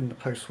have in the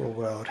post-war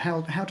world.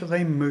 How do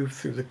they move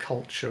through the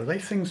culture? Are they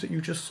things that you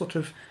just sort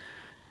of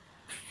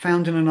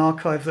found in an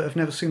archive that have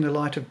never seen the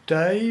light of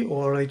day,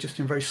 or are they just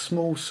in very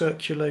small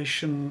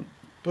circulation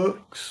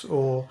books,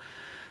 or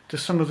do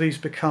some of these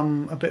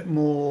become a bit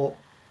more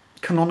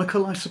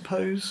canonical, I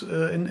suppose,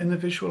 in the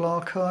visual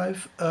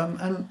archive?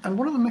 And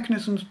what are the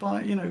mechanisms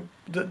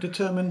that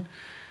determine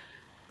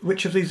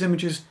which of these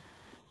images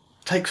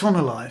takes on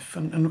a life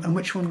and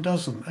which one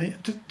doesn't?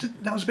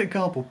 That was a bit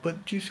garbled,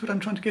 but do you see what I'm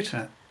trying to get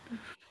at?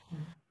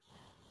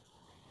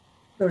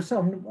 There's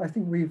some, I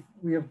think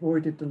we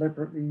avoided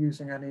deliberately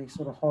using any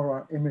sort of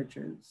horror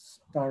images,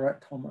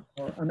 direct horror.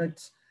 And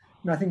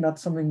I think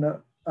that's something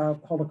that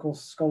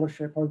Holocaust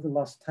scholarship over the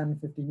last 10,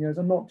 15 years,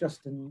 and not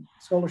just in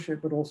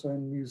scholarship, but also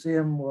in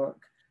museum work,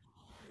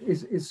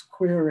 is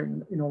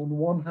querying. On the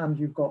one hand,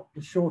 you've got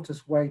the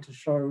shortest way to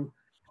show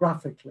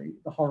graphically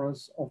the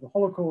horrors of the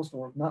Holocaust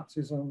or of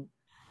Nazism.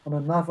 On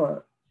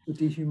another, the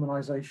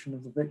dehumanization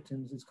of the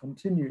victims is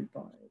continued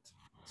by it.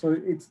 So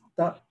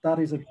that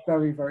is a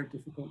very, very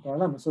difficult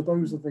dilemma. So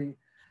those are the,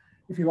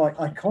 if you like,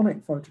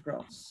 iconic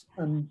photographs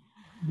and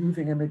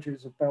moving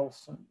images of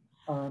Belsen,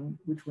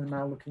 which we're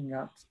now looking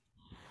at,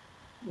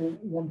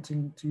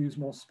 wanting to use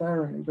more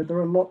sparingly. But there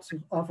are lots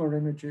of other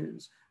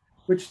images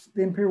which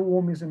the Imperial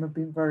War Museum have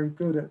been very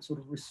good at sort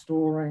of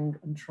restoring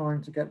and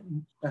trying to get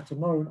better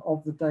known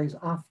of the days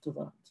after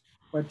that,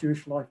 where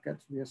Jewish life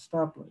gets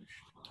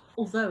re-established.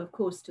 Although, of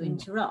course, to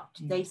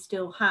interrupt, they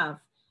still have,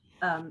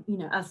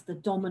 as the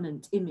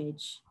dominant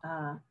image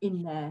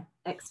in their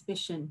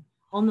exhibition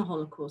on the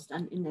Holocaust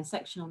and in their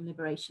section on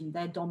liberation,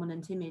 their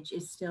dominant image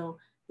is still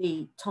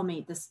the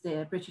Tommy,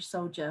 the British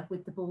soldier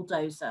with the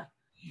bulldozer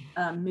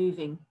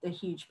moving the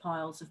huge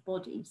piles of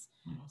bodies.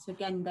 So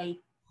again, they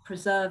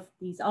preserve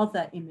these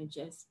other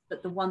images,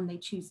 but the one they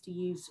choose to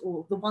use,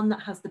 or the one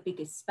that has the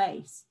biggest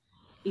space,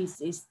 is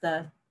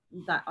that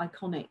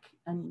iconic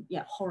and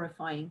yet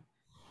horrifying,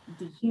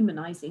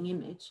 dehumanizing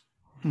image.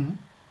 Mm-hmm.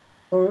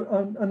 So,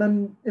 and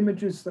then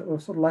images that were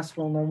sort of less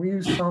well known. We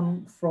use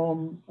some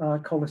from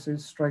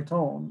Collis's Straight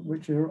On,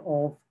 which are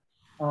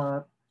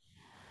of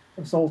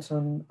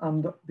Zoltan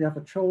and the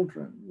other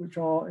children, which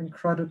are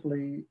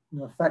incredibly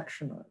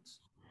affectionate,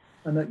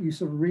 and that you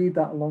sort of read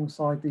that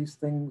alongside these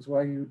things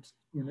where you'd,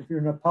 if you're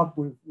in a pub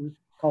with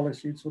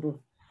Collis, you'd sort of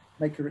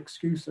make your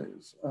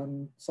excuses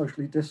and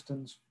socially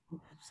distance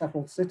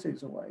several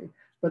cities away,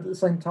 but at the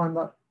same time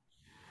that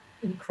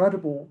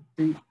incredible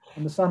deep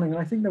understanding.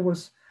 And I think there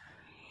was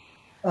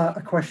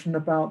a question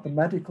about the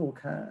medical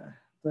care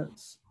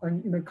that's,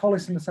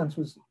 Collis in a sense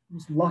was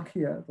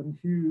luckier than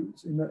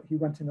Hughes in that he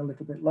went in a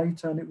little bit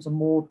later, and it was a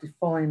more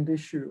defined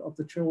issue of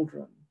the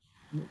children.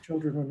 And the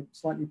children are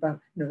slightly bad,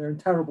 they're in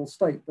terrible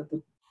state, but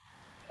the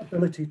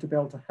ability to be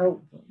able to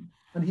help them.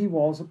 And he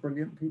was a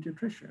brilliant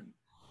pediatrician.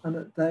 And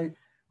that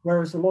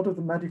whereas a lot of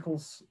the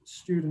medical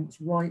students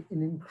write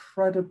in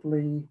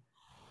incredibly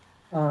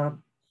sort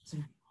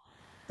of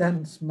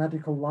dense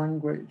medical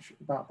language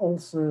about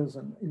ulcers,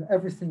 and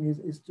everything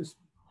is just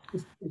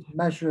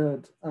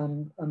measured,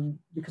 and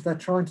because they're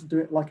trying to do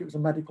it like it was a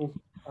medical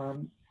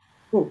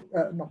book,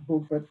 not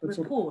book, but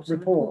sort of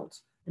report.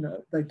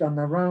 They've done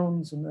their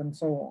rounds and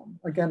so on.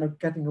 Again,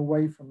 getting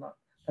away from that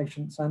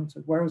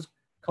patient-centered. Whereas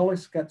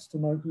Collis gets to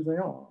know who they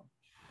are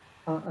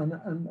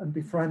and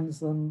befriends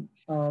them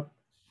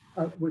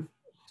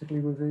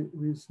particularly with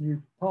his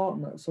new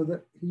partner, so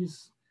that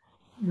there's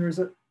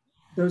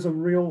a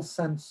real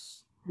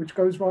sense which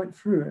goes right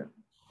through it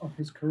of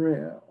his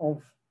career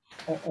of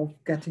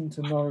getting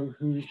to know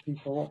who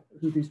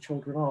these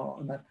children are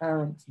and their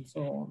parents and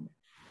so on.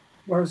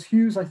 Whereas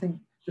Hughes, I think,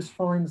 just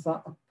finds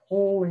that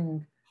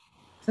appalling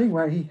thing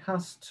where he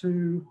has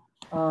to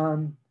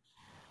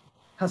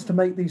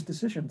make these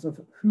decisions of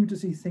who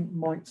does he think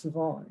might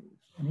survive,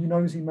 and he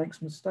knows he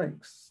makes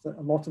mistakes, that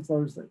a lot of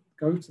those that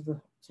go to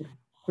the sort of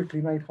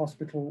quickly made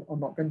hospital are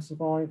not going to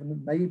survive, and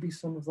then maybe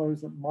some of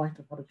those that might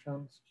have had a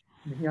chance,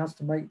 and he has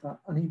to make that,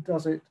 and he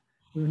does it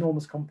with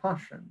enormous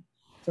compassion.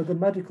 So the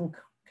medical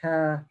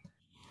care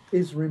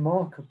is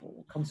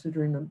remarkable,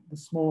 considering the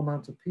small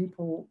amount of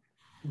people,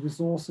 the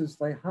resources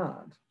they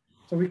had.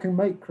 So we can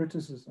make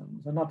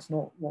criticisms, and that's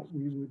not what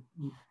we would,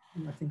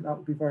 I think that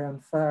would be very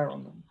unfair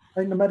on them. I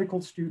think the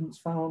medical students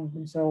found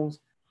themselves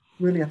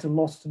really at a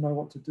loss to know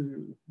what to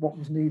do. What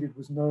was needed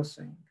was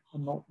nursing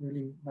and not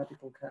really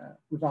medical care,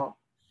 without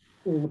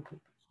all the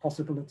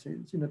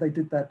possibilities. They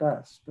did their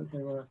best, but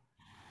they were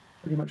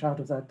pretty much out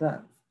of their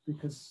depth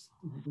because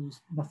there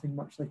was nothing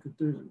much they could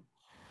do.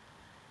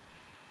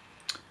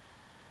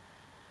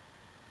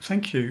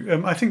 Thank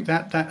you. I think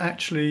that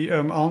actually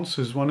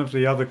answers one of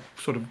the other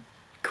sort of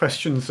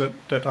questions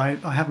that I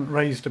haven't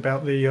raised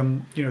about the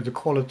the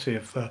quality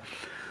of the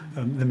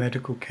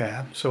medical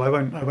care. So I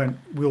won't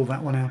wheel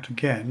that one out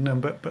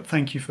again. But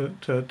thank you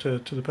to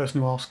the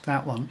person who asked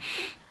that one.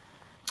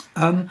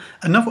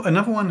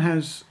 Another one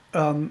has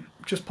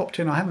just popped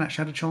in. I haven't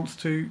actually had a chance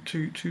to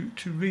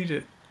read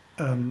it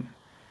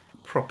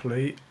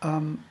properly.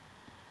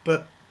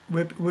 But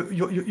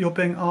you're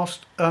being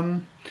asked.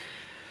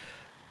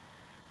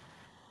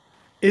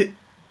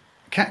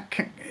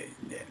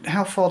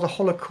 How far the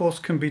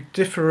Holocaust can be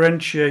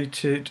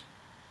differentiated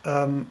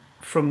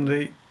from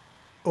the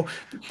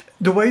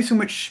ways in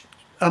which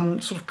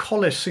sort of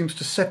Collis seems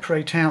to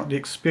separate out the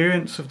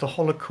experience of the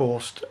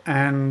Holocaust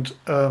and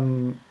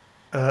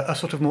a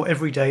sort of more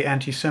everyday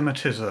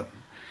anti-Semitism,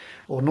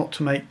 or not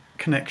to make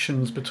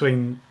connections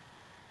between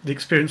the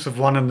experience of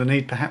one and the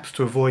need perhaps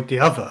to avoid the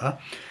other,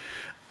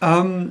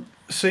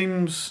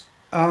 seems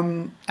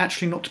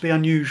actually not to be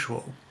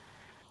unusual.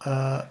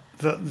 That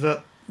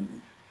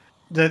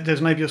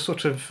there's maybe a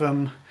sort of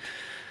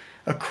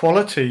a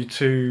quality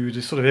to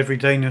the sort of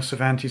everydayness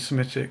of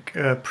anti-Semitic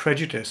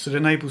prejudice that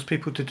enables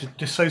people to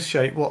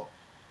dissociate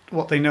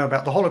what they know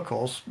about the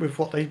Holocaust with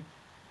what they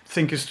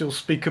think is still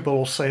speakable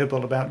or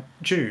sayable about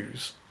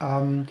Jews.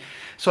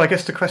 So I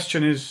guess the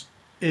question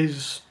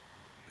is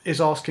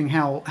asking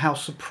how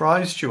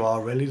surprised you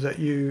are really that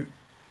you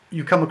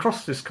come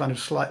across this kind of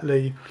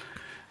slightly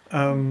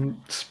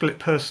split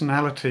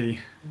personality,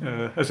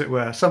 as it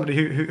were, somebody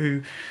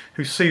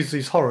who sees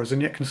these horrors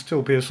and yet can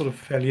still be a sort of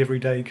fairly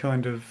everyday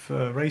kind of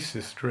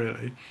racist,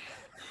 really.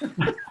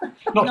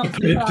 Not to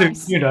put it to,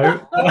 you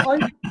know.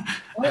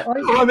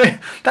 I mean,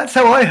 that's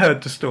how I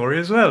heard the story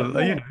as well.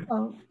 Yeah, you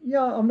know.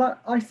 Yeah, I'm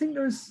not. I think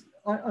there's,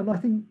 and I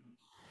think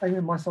Aimee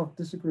and myself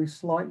disagree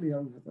slightly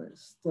over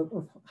this,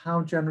 of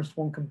how generous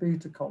one can be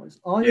to Collis.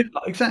 Yeah,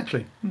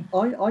 exactly.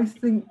 I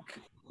think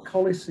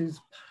Collis is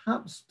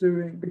perhaps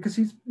doing, because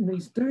he's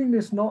doing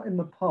this not in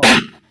the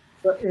past,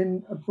 but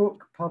in a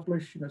book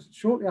published,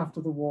 shortly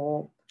after the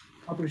war,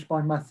 published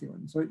by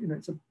Methuen. So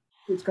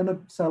it's going to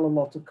sell a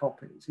lot of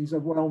copies. He's a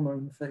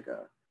well-known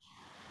figure.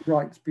 He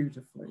writes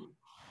beautifully,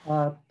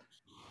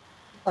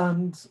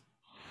 and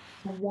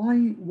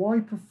why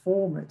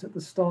perform it at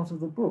the start of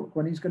the book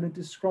when he's going to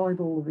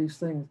describe all of these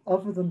things,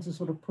 other than to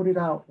sort of put it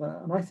out there?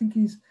 And I think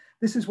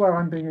this is where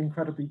I'm being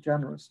incredibly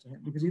generous to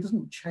him, because he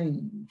doesn't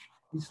change.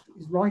 His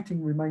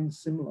writing remains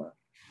similar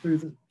through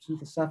the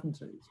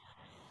 70s.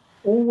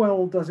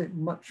 Orwell does it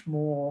much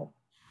more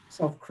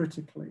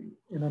self-critically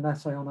in an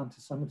essay on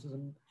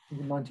anti-Semitism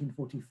in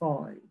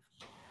 1945,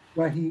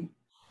 where he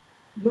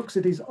looks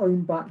at his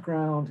own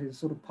background, his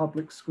sort of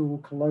public school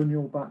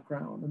colonial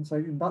background, and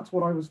saying, that's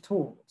what I was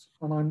taught,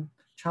 and I'm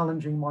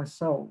challenging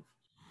myself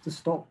to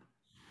stop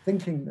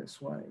thinking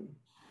this way.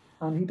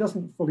 And he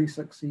doesn't fully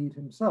succeed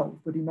himself,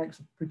 but he makes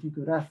a pretty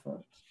good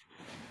effort.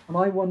 And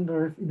I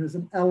wonder if there's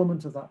an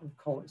element of that with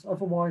Collis.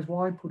 Otherwise,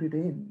 why put it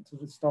in to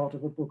the start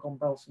of a book on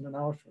Belsen and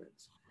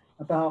Auschwitz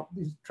about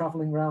he's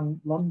traveling around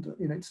London?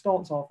 It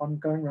starts off, I'm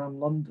going around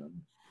London,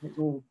 and it's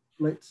all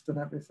blitzed and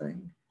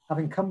everything,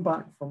 having come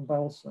back from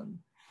Belsen,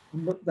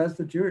 and look, there's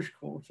the Jewish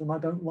quarter, and I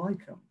don't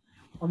like them.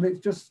 I mean, it's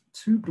just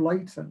too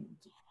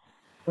blatant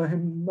for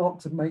him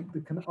not to make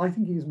the I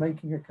think he's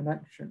making a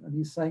connection, and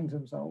he's saying to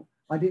himself,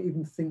 I didn't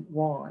even think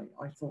why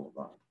I thought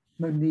that.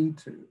 No need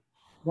to.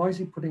 Why is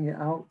he putting it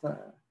out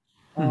there?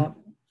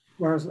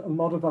 Whereas a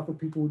lot of other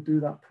people would do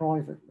that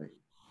privately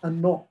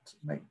and not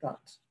make that.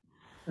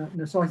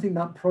 So I think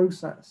that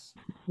process,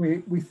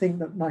 we think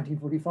that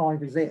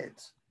 1945 is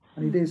it,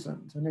 and it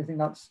isn't. And I think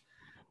that's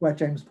where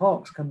James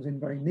Parks comes in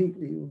very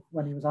neatly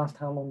when he was asked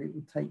how long it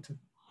would take to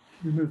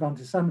remove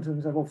anti-Semitism.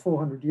 He said, well,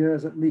 400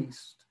 years at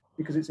least,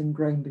 because it's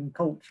ingrained in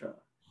culture.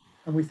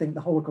 And we think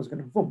the Holocaust is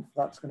going to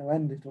that's going to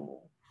end it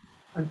all.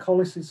 And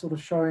Collis is sort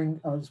of showing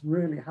us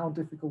really how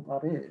difficult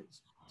that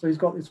is. So he's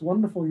got this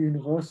wonderful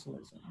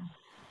universalism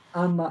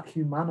and that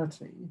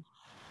humanity,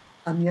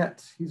 and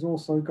yet he's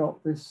also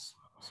got this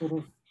sort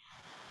of...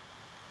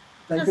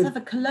 He does have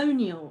a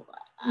colonial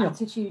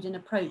attitude and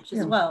approach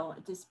as well,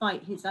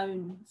 despite his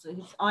own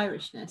his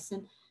Irishness.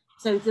 And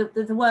so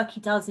the work he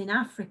does in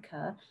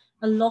Africa,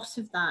 a lot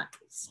of that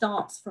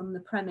starts from the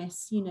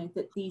premise,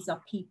 that these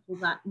are people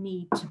that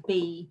need to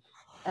be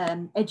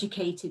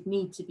educated,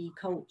 need to be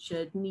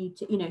cultured, need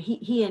to,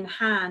 he and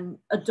Han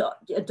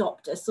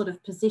adopt a sort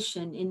of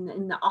position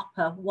in the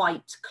upper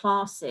white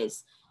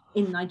classes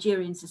in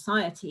Nigerian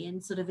society,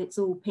 and sort of it's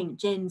all pink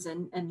gins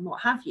and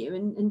what have you.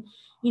 And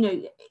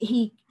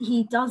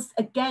he does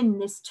again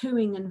this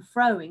toing and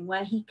froing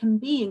where he can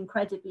be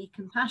incredibly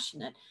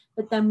compassionate,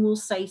 but then will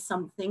say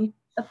something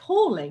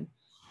appalling.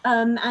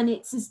 And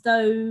it's as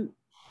though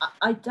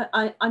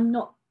I'm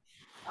not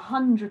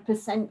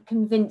 100%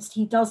 convinced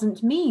he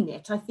doesn't mean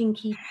it. I think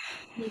he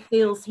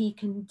feels he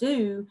can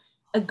do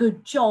a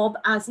good job,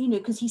 as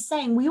because he's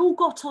saying we all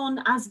got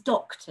on as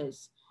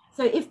doctors.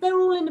 So if they're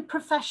all in a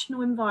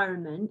professional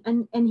environment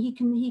and he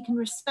can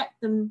respect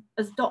them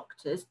as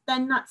doctors,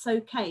 then that's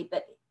okay.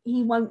 But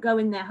he won't go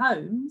in their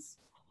homes,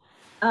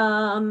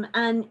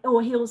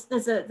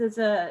 there's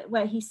a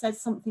where he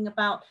says something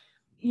about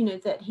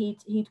that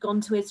he'd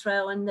gone to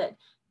Israel, and that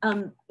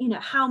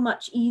how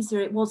much easier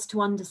it was to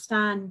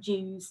understand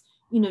Jews,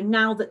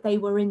 now that they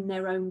were in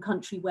their own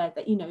country, where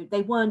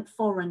they weren't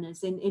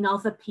foreigners in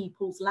other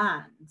people's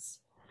lands,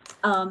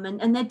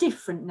 and they're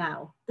different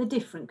now. They're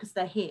different because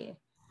they're here.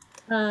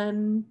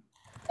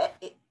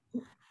 It's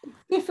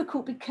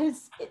difficult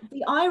because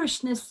the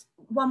Irishness,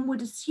 one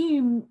would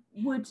assume,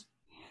 would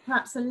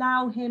perhaps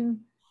allow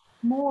him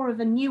more of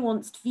a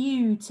nuanced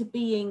view to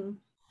being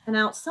an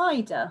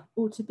outsider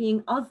or to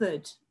being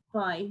othered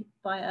by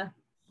a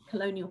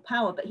colonial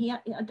power, but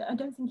I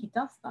don't think he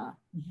does that.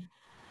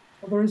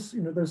 Well, there is,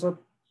 there's a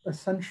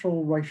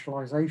essential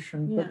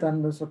racialization, but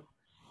then there's an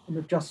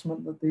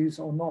adjustment that these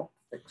are not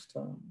fixed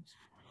terms.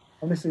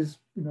 And this is,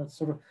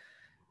 sort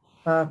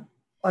of,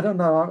 I don't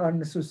know,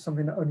 and this was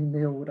something that only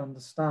Neil would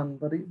understand,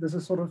 but there's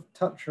a sort of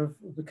touch of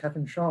the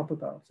Kevin Sharp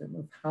about him,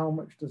 of how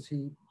much does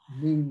he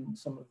mean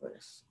some of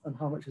this, and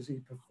how much is he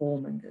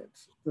performing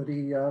it, that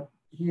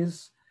he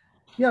is,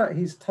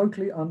 he's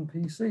totally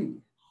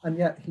un-PC, and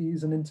yet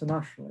he's an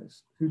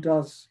internationalist who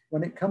does,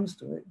 when it comes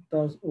to it,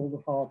 does all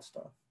the hard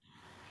stuff.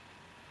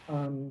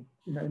 In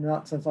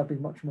that sense, I'd be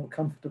much more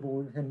comfortable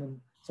with him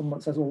than someone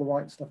that says all the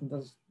right stuff and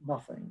does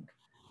nothing.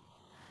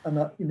 And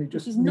that,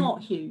 just which is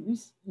not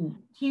Hughes.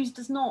 Hughes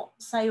does not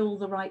say all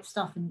the right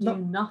stuff and do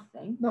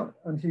nothing. No,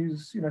 and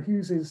Hughes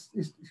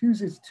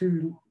is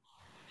too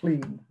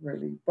clean,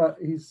 really. But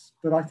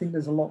I think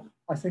there's a lot.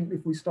 I think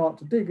if we start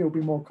to dig, it'll be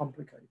more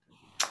complicated.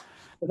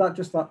 But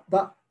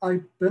that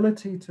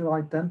ability to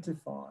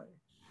identify,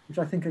 which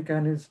I think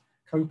again is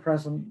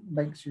co-present,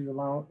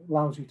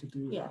 allows you to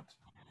do that.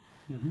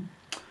 Mm-hmm.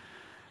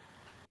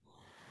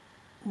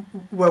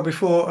 Well,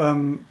 before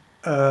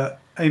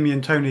Aimee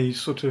and Tony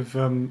sort of,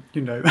 falling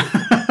out.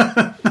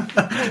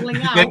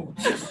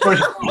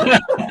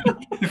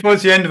 Before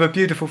it's the end of a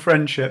beautiful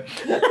friendship.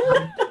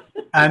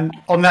 And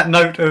on that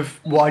note of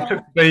what I took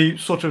to be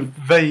sort of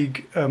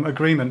vague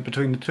agreement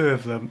between the two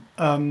of them,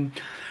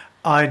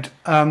 I'd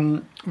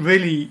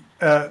really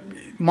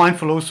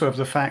mindful also of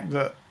the fact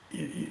that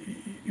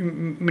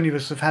many of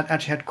us have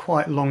actually had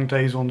quite long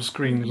days on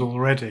screens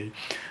already.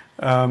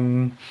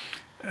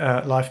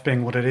 Life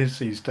being what it is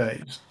these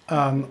days.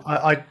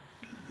 I'd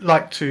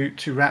like to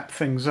wrap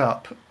things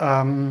up.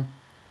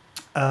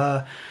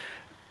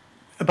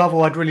 Above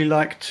all, I'd really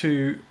like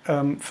to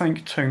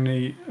thank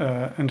Tony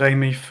and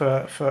Aimee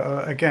for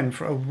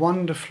a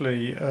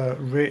wonderfully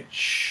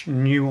rich,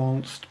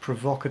 nuanced,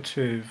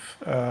 provocative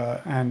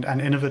and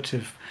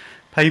innovative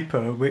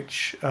paper,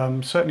 which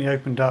certainly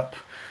opened up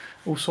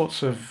all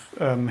sorts of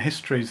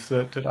histories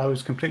that I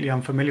was completely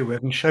unfamiliar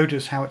with, and showed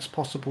us how it's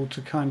possible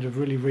to kind of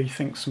really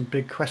rethink some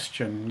big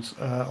questions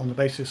on the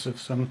basis of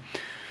some,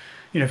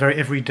 very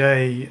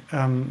everyday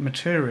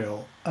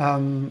material.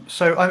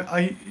 So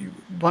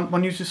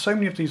one uses so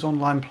many of these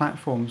online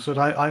platforms that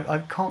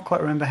I can't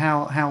quite remember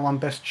how one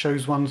best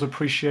shows one's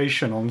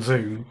appreciation on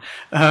Zoom.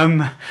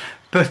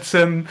 But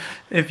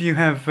if you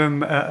have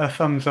a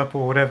thumbs up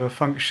or whatever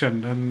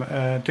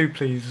function, do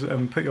please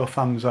put your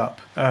thumbs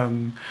up.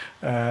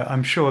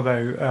 I'm sure,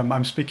 though,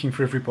 I'm speaking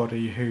for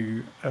everybody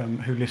who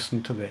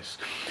listened to this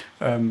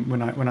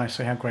when I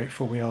say how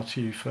grateful we are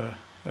to you for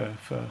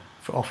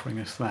offering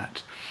us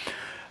that.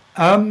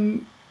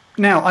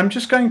 Now, I'm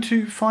just going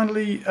to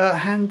finally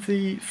hand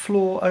the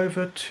floor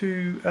over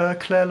to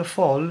Claire Le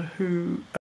Foll, who